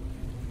you,"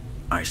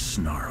 I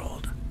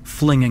snarled,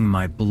 flinging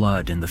my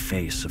blood in the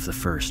face of the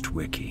first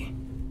wickie.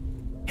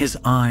 His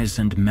eyes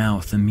and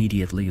mouth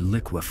immediately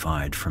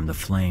liquefied from the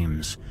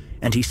flames,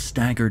 and he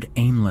staggered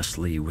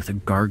aimlessly with a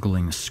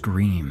gargling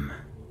scream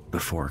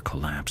before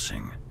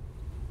collapsing.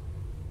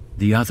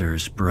 The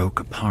others broke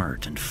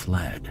apart and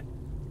fled.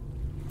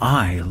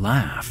 I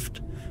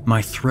laughed,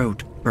 my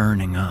throat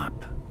burning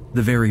up,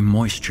 the very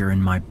moisture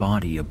in my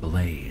body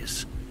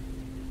ablaze.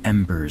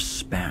 Embers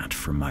spat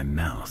from my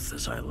mouth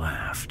as I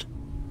laughed.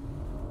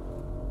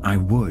 I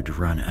would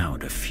run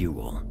out of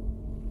fuel.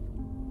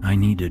 I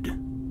needed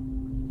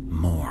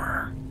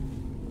more.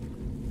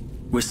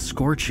 With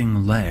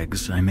scorching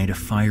legs, I made a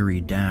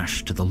fiery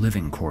dash to the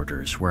living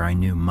quarters where I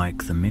knew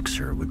Mike the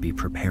mixer would be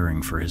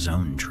preparing for his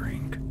own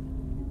drink.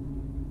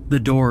 The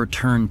door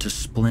turned to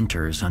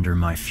splinters under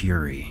my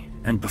fury,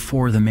 and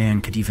before the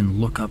man could even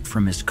look up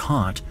from his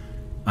cot,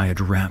 I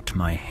had wrapped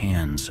my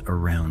hands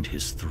around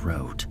his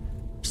throat,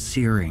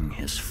 searing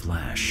his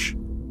flesh,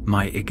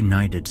 my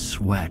ignited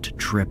sweat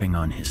dripping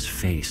on his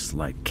face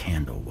like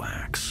candle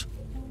wax.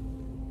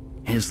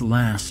 His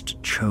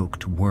last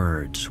choked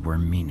words were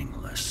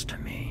meaningless to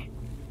me.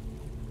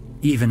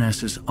 Even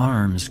as his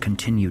arms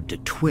continued to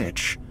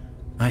twitch,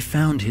 I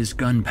found his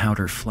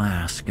gunpowder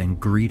flask and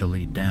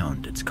greedily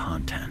downed its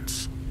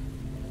contents.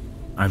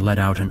 I let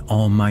out an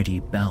almighty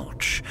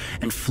belch,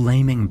 and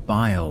flaming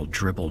bile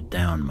dribbled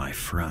down my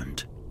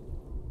front.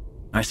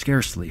 I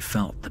scarcely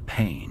felt the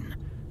pain.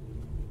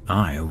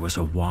 I was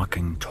a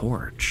walking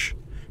torch,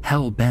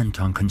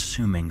 hell-bent on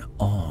consuming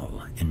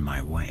all in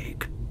my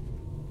wake.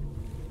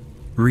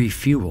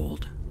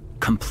 Refueled,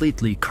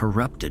 completely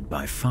corrupted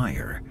by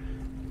fire,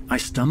 I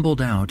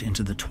stumbled out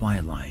into the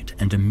twilight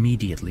and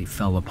immediately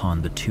fell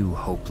upon the two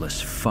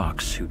hopeless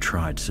fucks who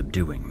tried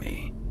subduing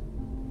me.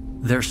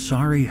 Their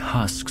sorry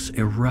husks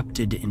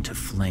erupted into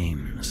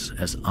flames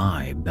as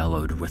I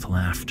bellowed with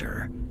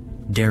laughter,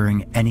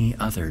 daring any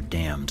other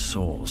damned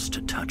souls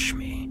to touch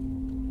me.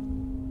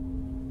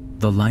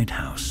 The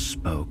lighthouse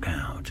spoke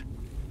out.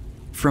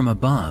 From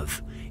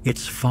above,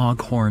 its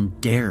foghorn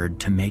dared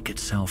to make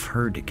itself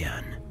heard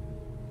again.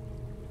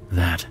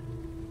 That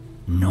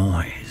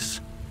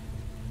noise.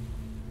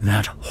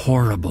 That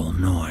horrible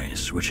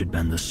noise which had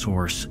been the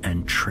source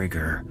and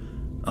trigger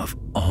of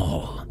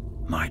all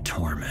my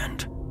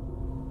torment.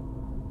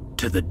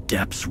 "To the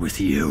depths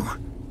with you,"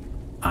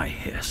 I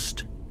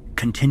hissed,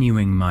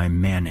 continuing my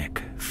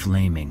manic,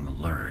 flaming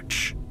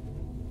lurch.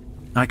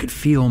 I could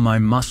feel my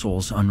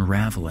muscles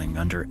unraveling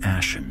under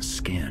ashen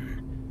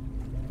skin.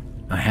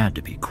 I had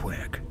to be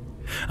quick.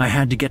 I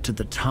had to get to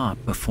the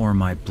top before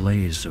my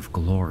blaze of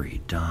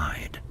glory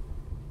died.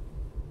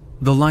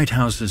 The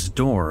lighthouse's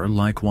door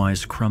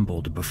likewise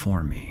crumbled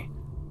before me.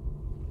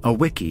 A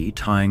wickie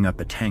tying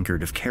up a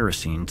tankard of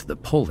kerosene to the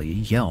pulley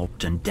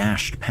yelped and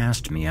dashed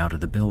past me out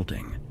of the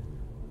building.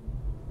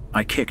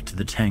 I kicked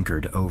the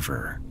tankard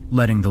over,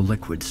 letting the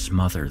liquid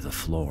smother the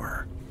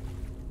floor.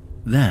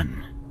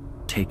 Then,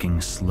 taking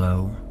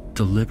slow,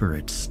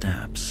 deliberate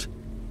steps,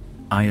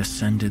 I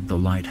ascended the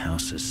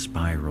lighthouse's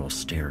spiral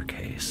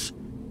staircase,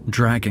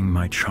 dragging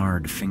my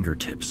charred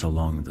fingertips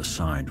along the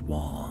side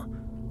wall,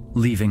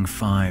 leaving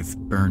 5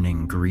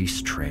 burning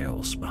grease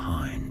trails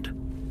behind.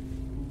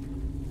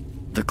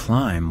 The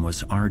climb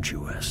was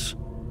arduous.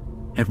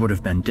 It would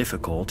have been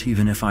difficult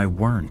even if I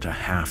weren't a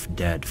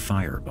half-dead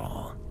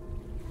fireball.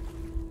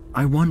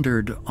 I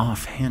wondered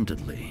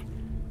offhandedly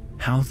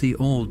how the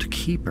old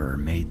keeper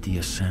made the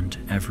ascent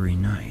every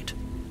night.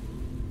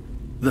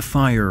 The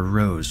fire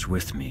rose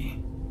with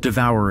me,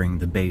 devouring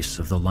the base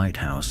of the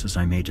lighthouse as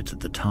I made it to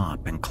the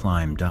top and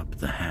climbed up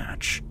the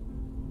hatch.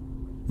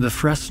 The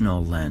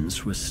Fresnel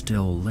lens was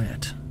still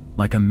lit,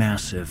 like a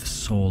massive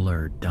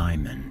solar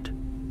diamond.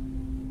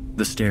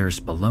 The stairs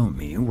below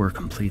me were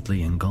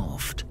completely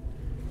engulfed,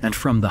 and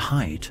from the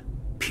height,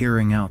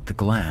 peering out the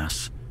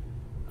glass,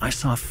 I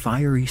saw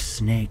fiery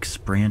snakes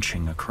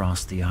branching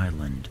across the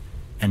island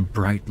and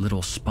bright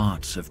little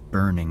spots of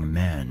burning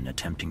men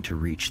attempting to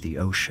reach the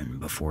ocean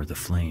before the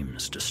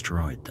flames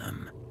destroyed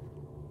them.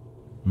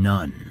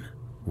 None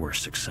were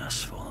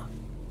successful.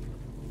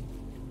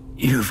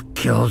 "You've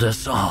killed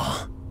us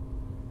all,"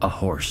 a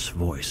hoarse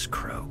voice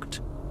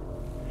croaked.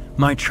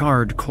 My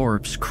charred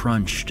corpse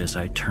crunched as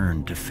I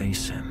turned to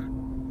face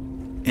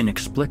him.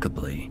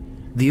 Inexplicably,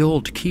 the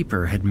old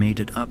keeper had made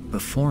it up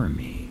before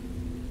me.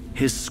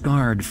 His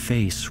scarred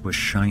face was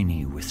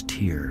shiny with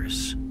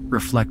tears,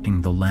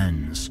 reflecting the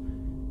lens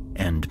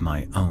and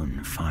my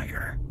own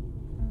fire.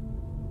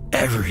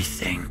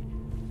 "Everything.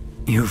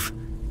 You've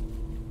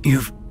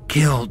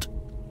killed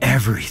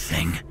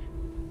everything.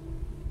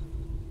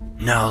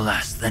 No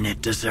less than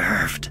it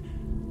deserved,"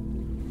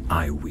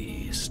 I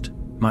wheezed,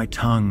 my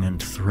tongue and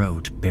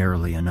throat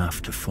barely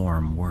enough to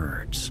form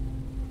words.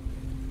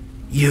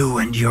 "You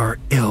and your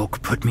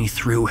ilk put me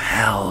through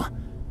hell.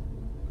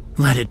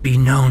 Let it be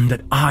known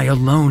that I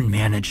alone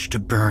managed to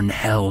burn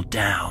hell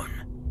down."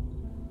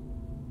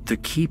 The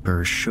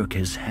keeper shook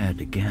his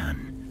head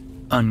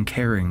again,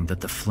 uncaring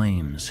that the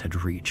flames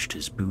had reached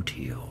his boot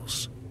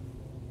heels.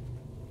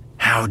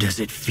 "How does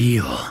it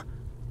feel?"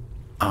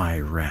 I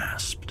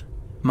rasped,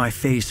 my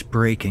face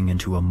breaking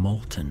into a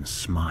molten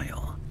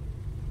smile.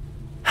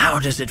 "How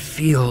does it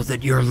feel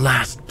that your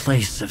last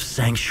place of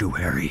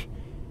sanctuary,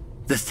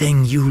 the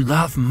thing you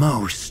love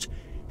most,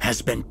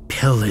 has been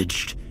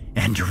pillaged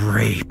and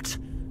raped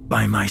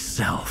by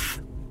myself?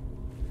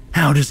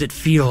 How does it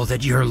feel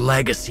that your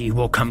legacy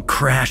will come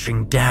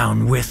crashing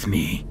down with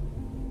me?"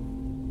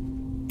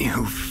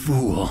 "You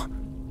fool,"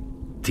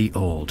 the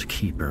old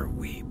keeper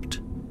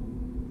wept.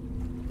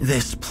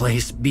 "This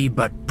place be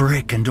but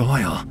brick and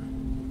oil.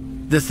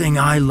 The thing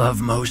I love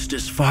most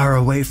is far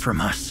away from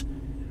us,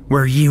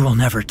 where ye will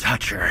never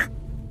touch her."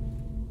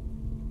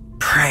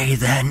 "Pray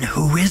then,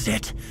 who is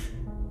it?"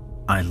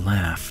 I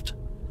laughed,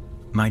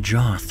 my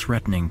jaw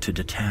threatening to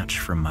detach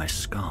from my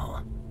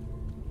skull.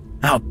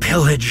 "I'll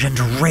pillage and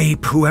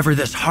rape whoever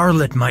this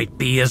harlot might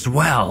be as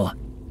well."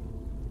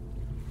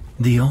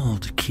 The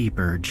old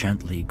keeper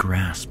gently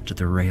grasped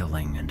the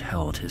railing and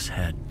held his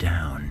head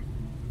down,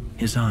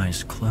 his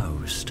eyes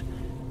closed,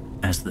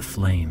 as the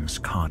flames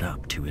caught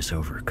up to his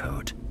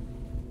overcoat.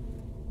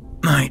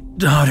 "My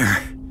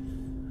daughter,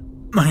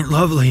 my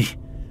lovely,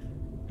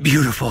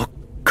 beautiful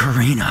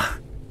Karina."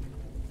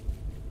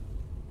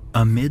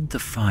 Amid the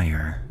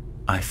fire,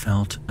 I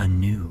felt a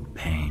new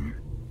pain.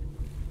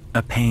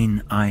 A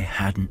pain I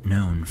hadn't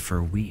known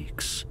for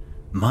weeks,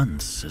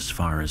 months as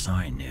far as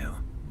I knew.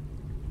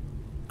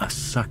 A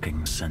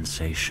sucking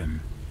sensation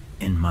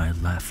in my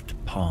left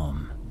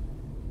palm,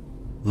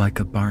 like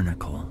a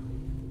barnacle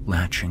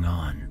latching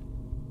on.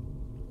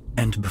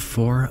 And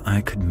before I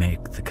could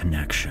make the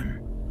connection,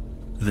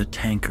 the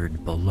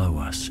tankard below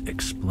us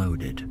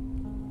exploded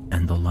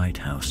and the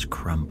lighthouse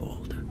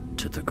crumbled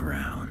to the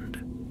ground.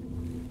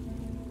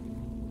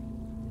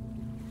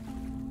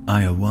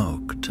 I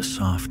awoke to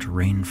soft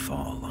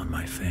rainfall on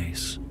my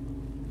face.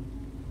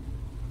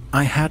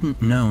 I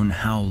hadn't known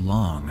how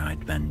long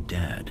I'd been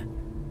dead,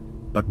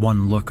 but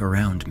one look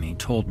around me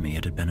told me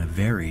it had been a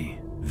very,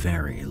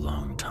 very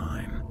long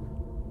time.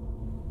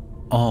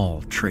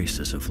 All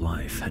traces of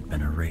life had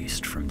been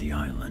erased from the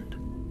island.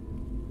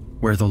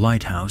 Where the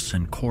lighthouse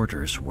and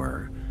quarters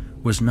were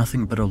was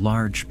nothing but a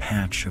large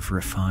patch of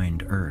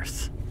refined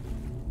earth.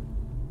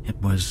 It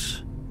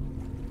was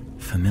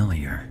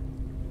familiar.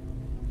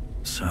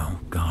 So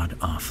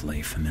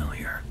god-awfully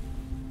familiar.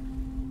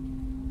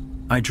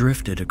 I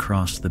drifted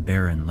across the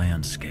barren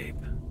landscape,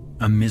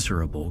 a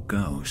miserable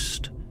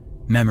ghost,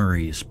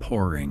 memories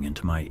pouring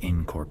into my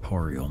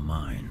incorporeal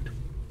mind.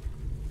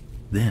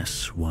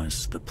 This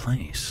was the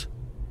place.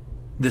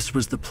 This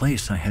was the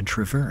place I had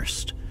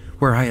traversed,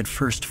 where I had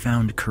first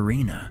found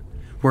Karina,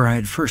 where I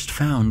had first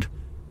found...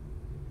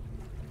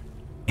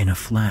 In a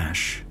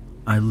flash,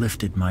 I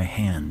lifted my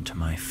hand to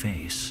my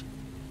face.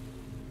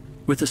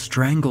 With a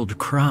strangled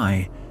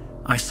cry,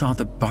 I saw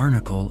the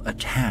barnacle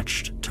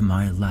attached to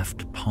my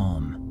left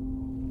palm.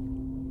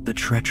 The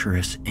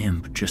treacherous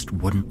imp just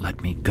wouldn't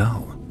let me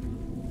go.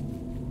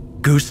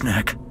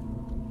 "Gooseneck!"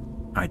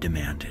 I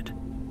demanded.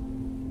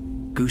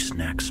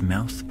 Gooseneck's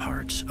mouth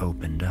parts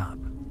opened up.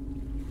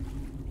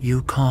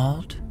 "You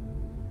called?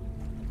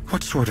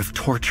 What sort of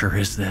torture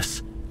is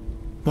this?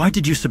 Why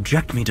did you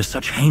subject me to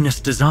such heinous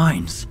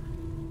designs?"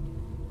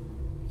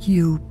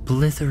 "You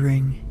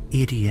blithering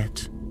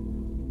idiot,"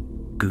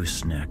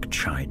 Gooseneck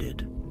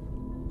chided.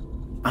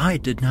 "I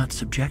did not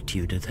subject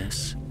you to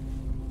this.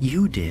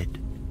 You did.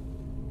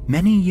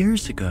 Many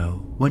years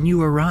ago, when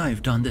you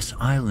arrived on this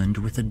island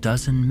with a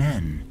dozen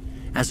men,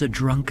 as a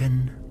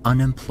drunken,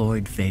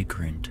 unemployed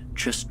vagrant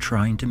just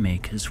trying to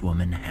make his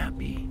woman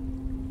happy.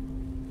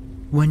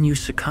 When you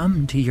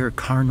succumbed to your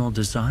carnal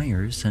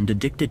desires and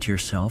addicted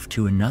yourself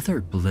to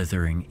another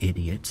blithering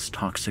idiot's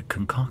toxic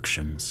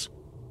concoctions.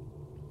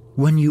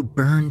 When you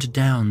burned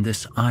down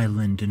this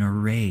island in a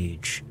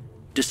rage,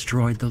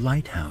 destroyed the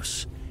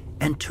lighthouse,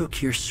 and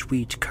took your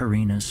sweet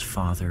Karina's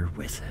father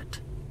with it.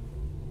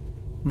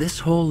 This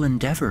whole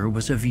endeavor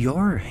was of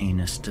your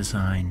heinous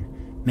design.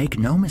 Make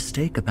no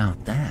mistake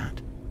about that.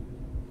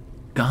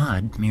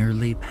 God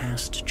merely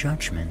passed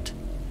judgment."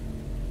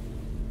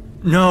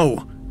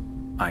 "No!"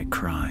 I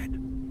cried.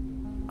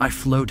 I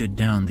floated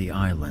down the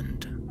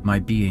island, my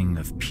being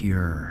of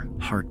pure,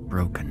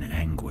 heartbroken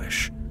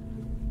anguish.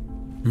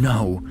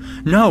 "No!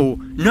 No!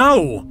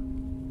 No!"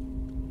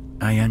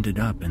 I ended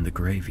up in the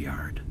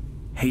graveyard,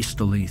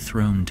 hastily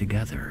thrown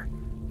together,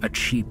 a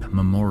cheap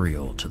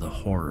memorial to the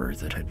horror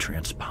that had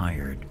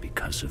transpired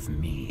because of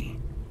me.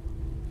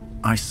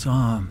 I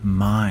saw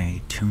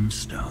my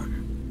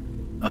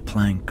tombstone, a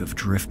plank of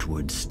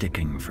driftwood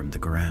sticking from the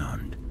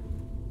ground,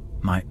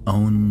 my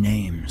own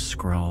name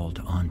scrawled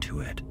onto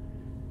it,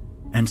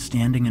 and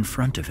standing in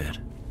front of it,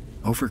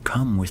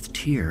 overcome with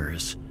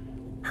tears,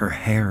 her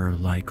hair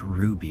like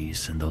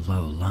rubies in the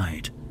low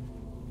light,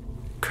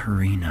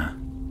 Karina.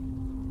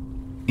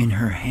 In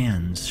her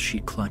hands, she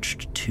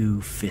clutched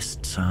 2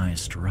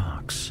 fist-sized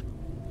rocks.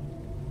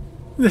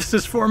 "This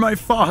is for my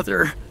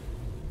father,"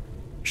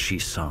 she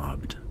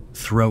sobbed,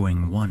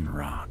 throwing one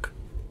rock.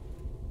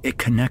 It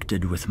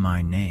connected with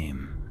my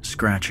name,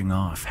 scratching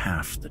off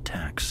half the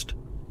text.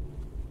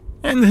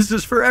 "And this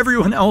is for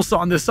everyone else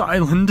on this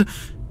island."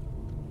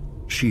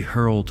 She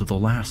hurled the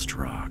last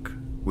rock,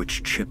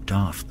 which chipped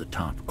off the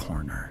top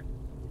corner.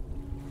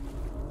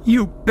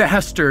 "You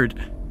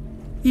bastard!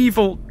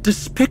 Evil,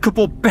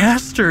 despicable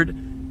bastard!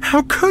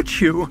 How could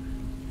you?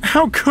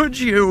 How could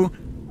you?"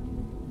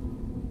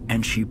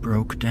 And she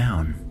broke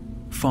down,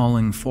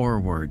 falling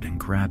forward and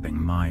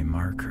grabbing my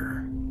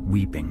marker,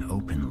 weeping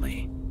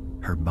openly,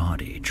 her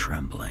body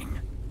trembling.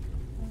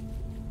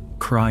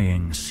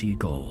 Crying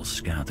seagulls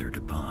gathered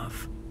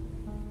above.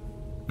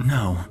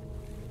 "No,"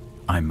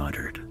 I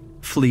muttered,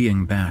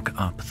 fleeing back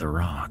up the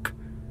rock.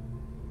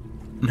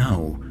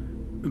 "No,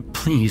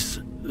 please,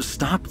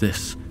 stop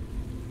this.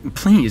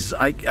 Please,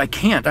 I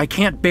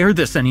can't bear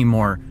this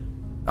anymore.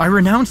 I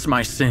renounce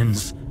my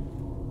sins.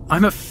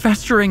 I'm a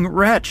festering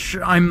wretch.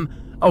 I'm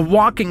a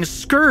walking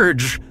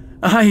scourge.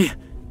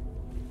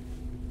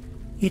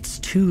 It's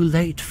too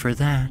late for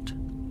that,"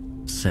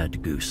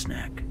 said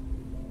Gooseneck.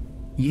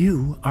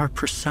 "You are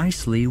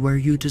precisely where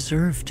you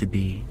deserve to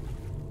be."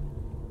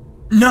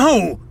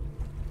 "No!"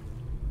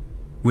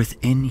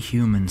 With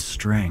inhuman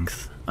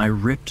strength, I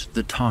ripped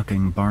the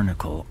talking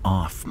barnacle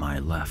off my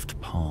left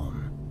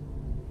palm.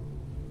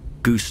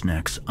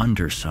 Gooseneck's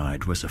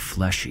underside was a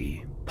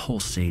fleshy,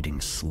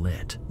 pulsating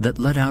slit that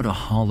let out a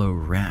hollow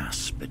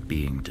rasp at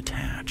being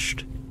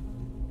detached.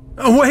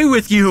 "Away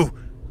with you!"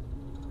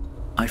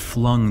 I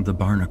flung the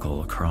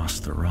barnacle across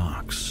the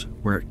rocks,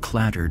 where it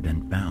clattered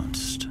and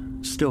bounced,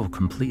 still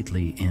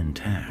completely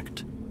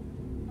intact.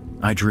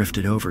 I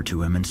drifted over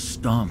to him and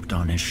stomped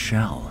on his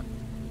shell.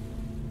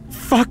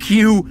 "Fuck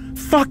you!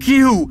 Fuck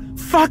you!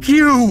 Fuck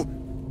you!"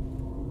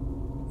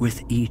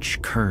 With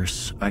each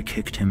curse, I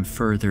kicked him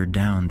further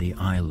down the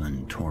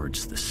island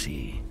towards the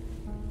sea.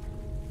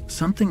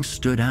 Something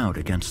stood out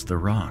against the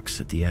rocks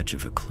at the edge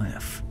of a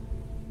cliff.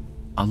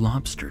 A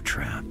lobster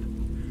trap,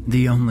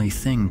 the only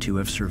thing to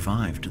have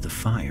survived the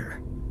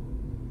fire.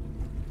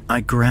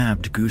 I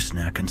grabbed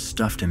Gooseneck and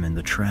stuffed him in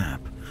the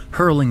trap,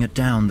 hurling it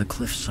down the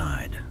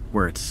cliffside,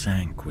 where it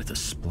sank with a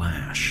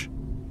splash.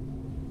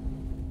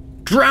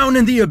 "Drown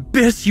in the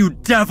abyss, you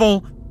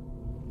devil!"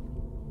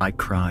 I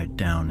cried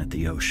down at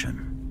the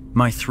ocean,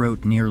 my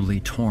throat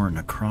nearly torn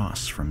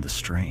across from the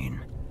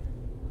strain.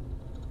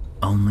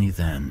 Only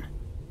then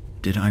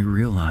did I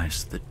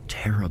realize the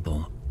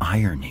terrible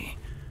irony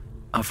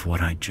of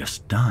what I'd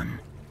just done.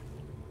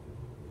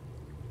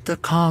 The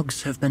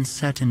cogs have been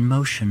set in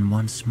motion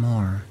once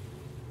more.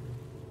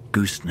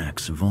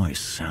 Gooseneck's voice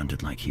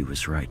sounded like he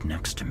was right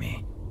next to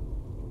me.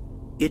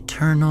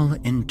 Eternal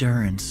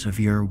endurance of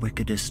your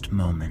wickedest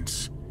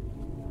moments.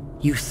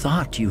 You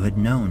thought you had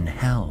known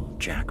hell,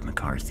 Jack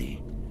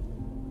McCarthy.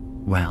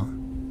 Well,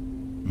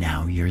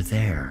 now you're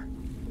there,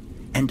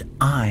 and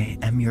I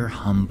am your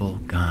humble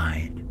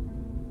guide.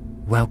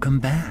 Welcome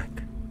back.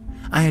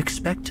 I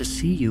expect to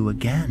see you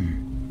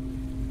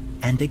again,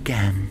 and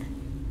again,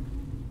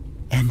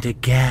 and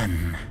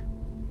again.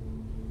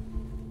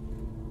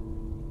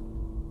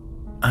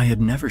 I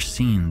had never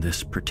seen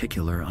this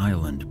particular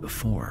island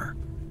before.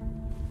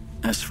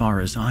 As far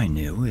as I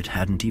knew, it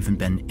hadn't even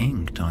been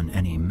inked on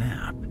any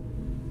map.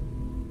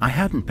 I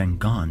hadn't been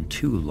gone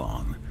too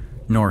long,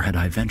 nor had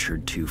I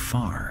ventured too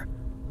far.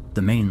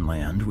 The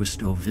mainland was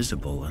still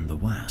visible in the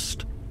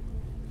west.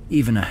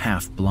 Even a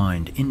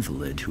half-blind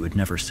invalid who had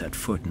never set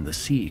foot in the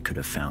sea could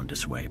have found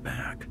his way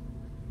back.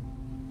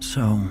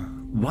 So,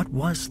 what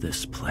was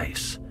this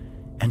place,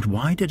 and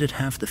why did it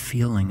have the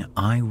feeling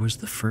I was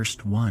the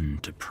first one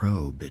to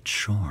probe its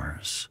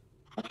shores?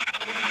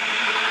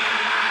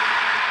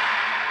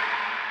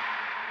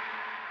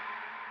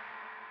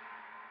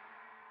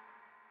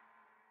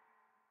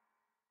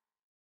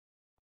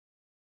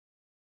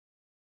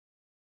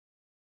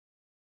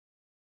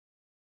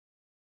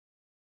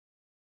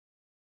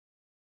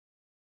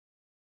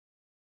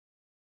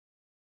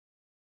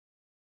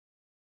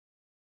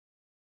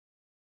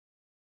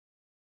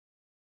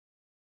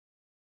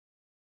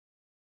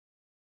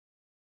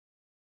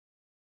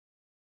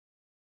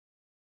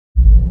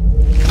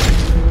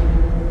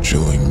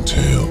 Chilling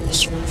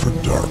tales for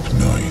dark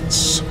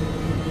nights.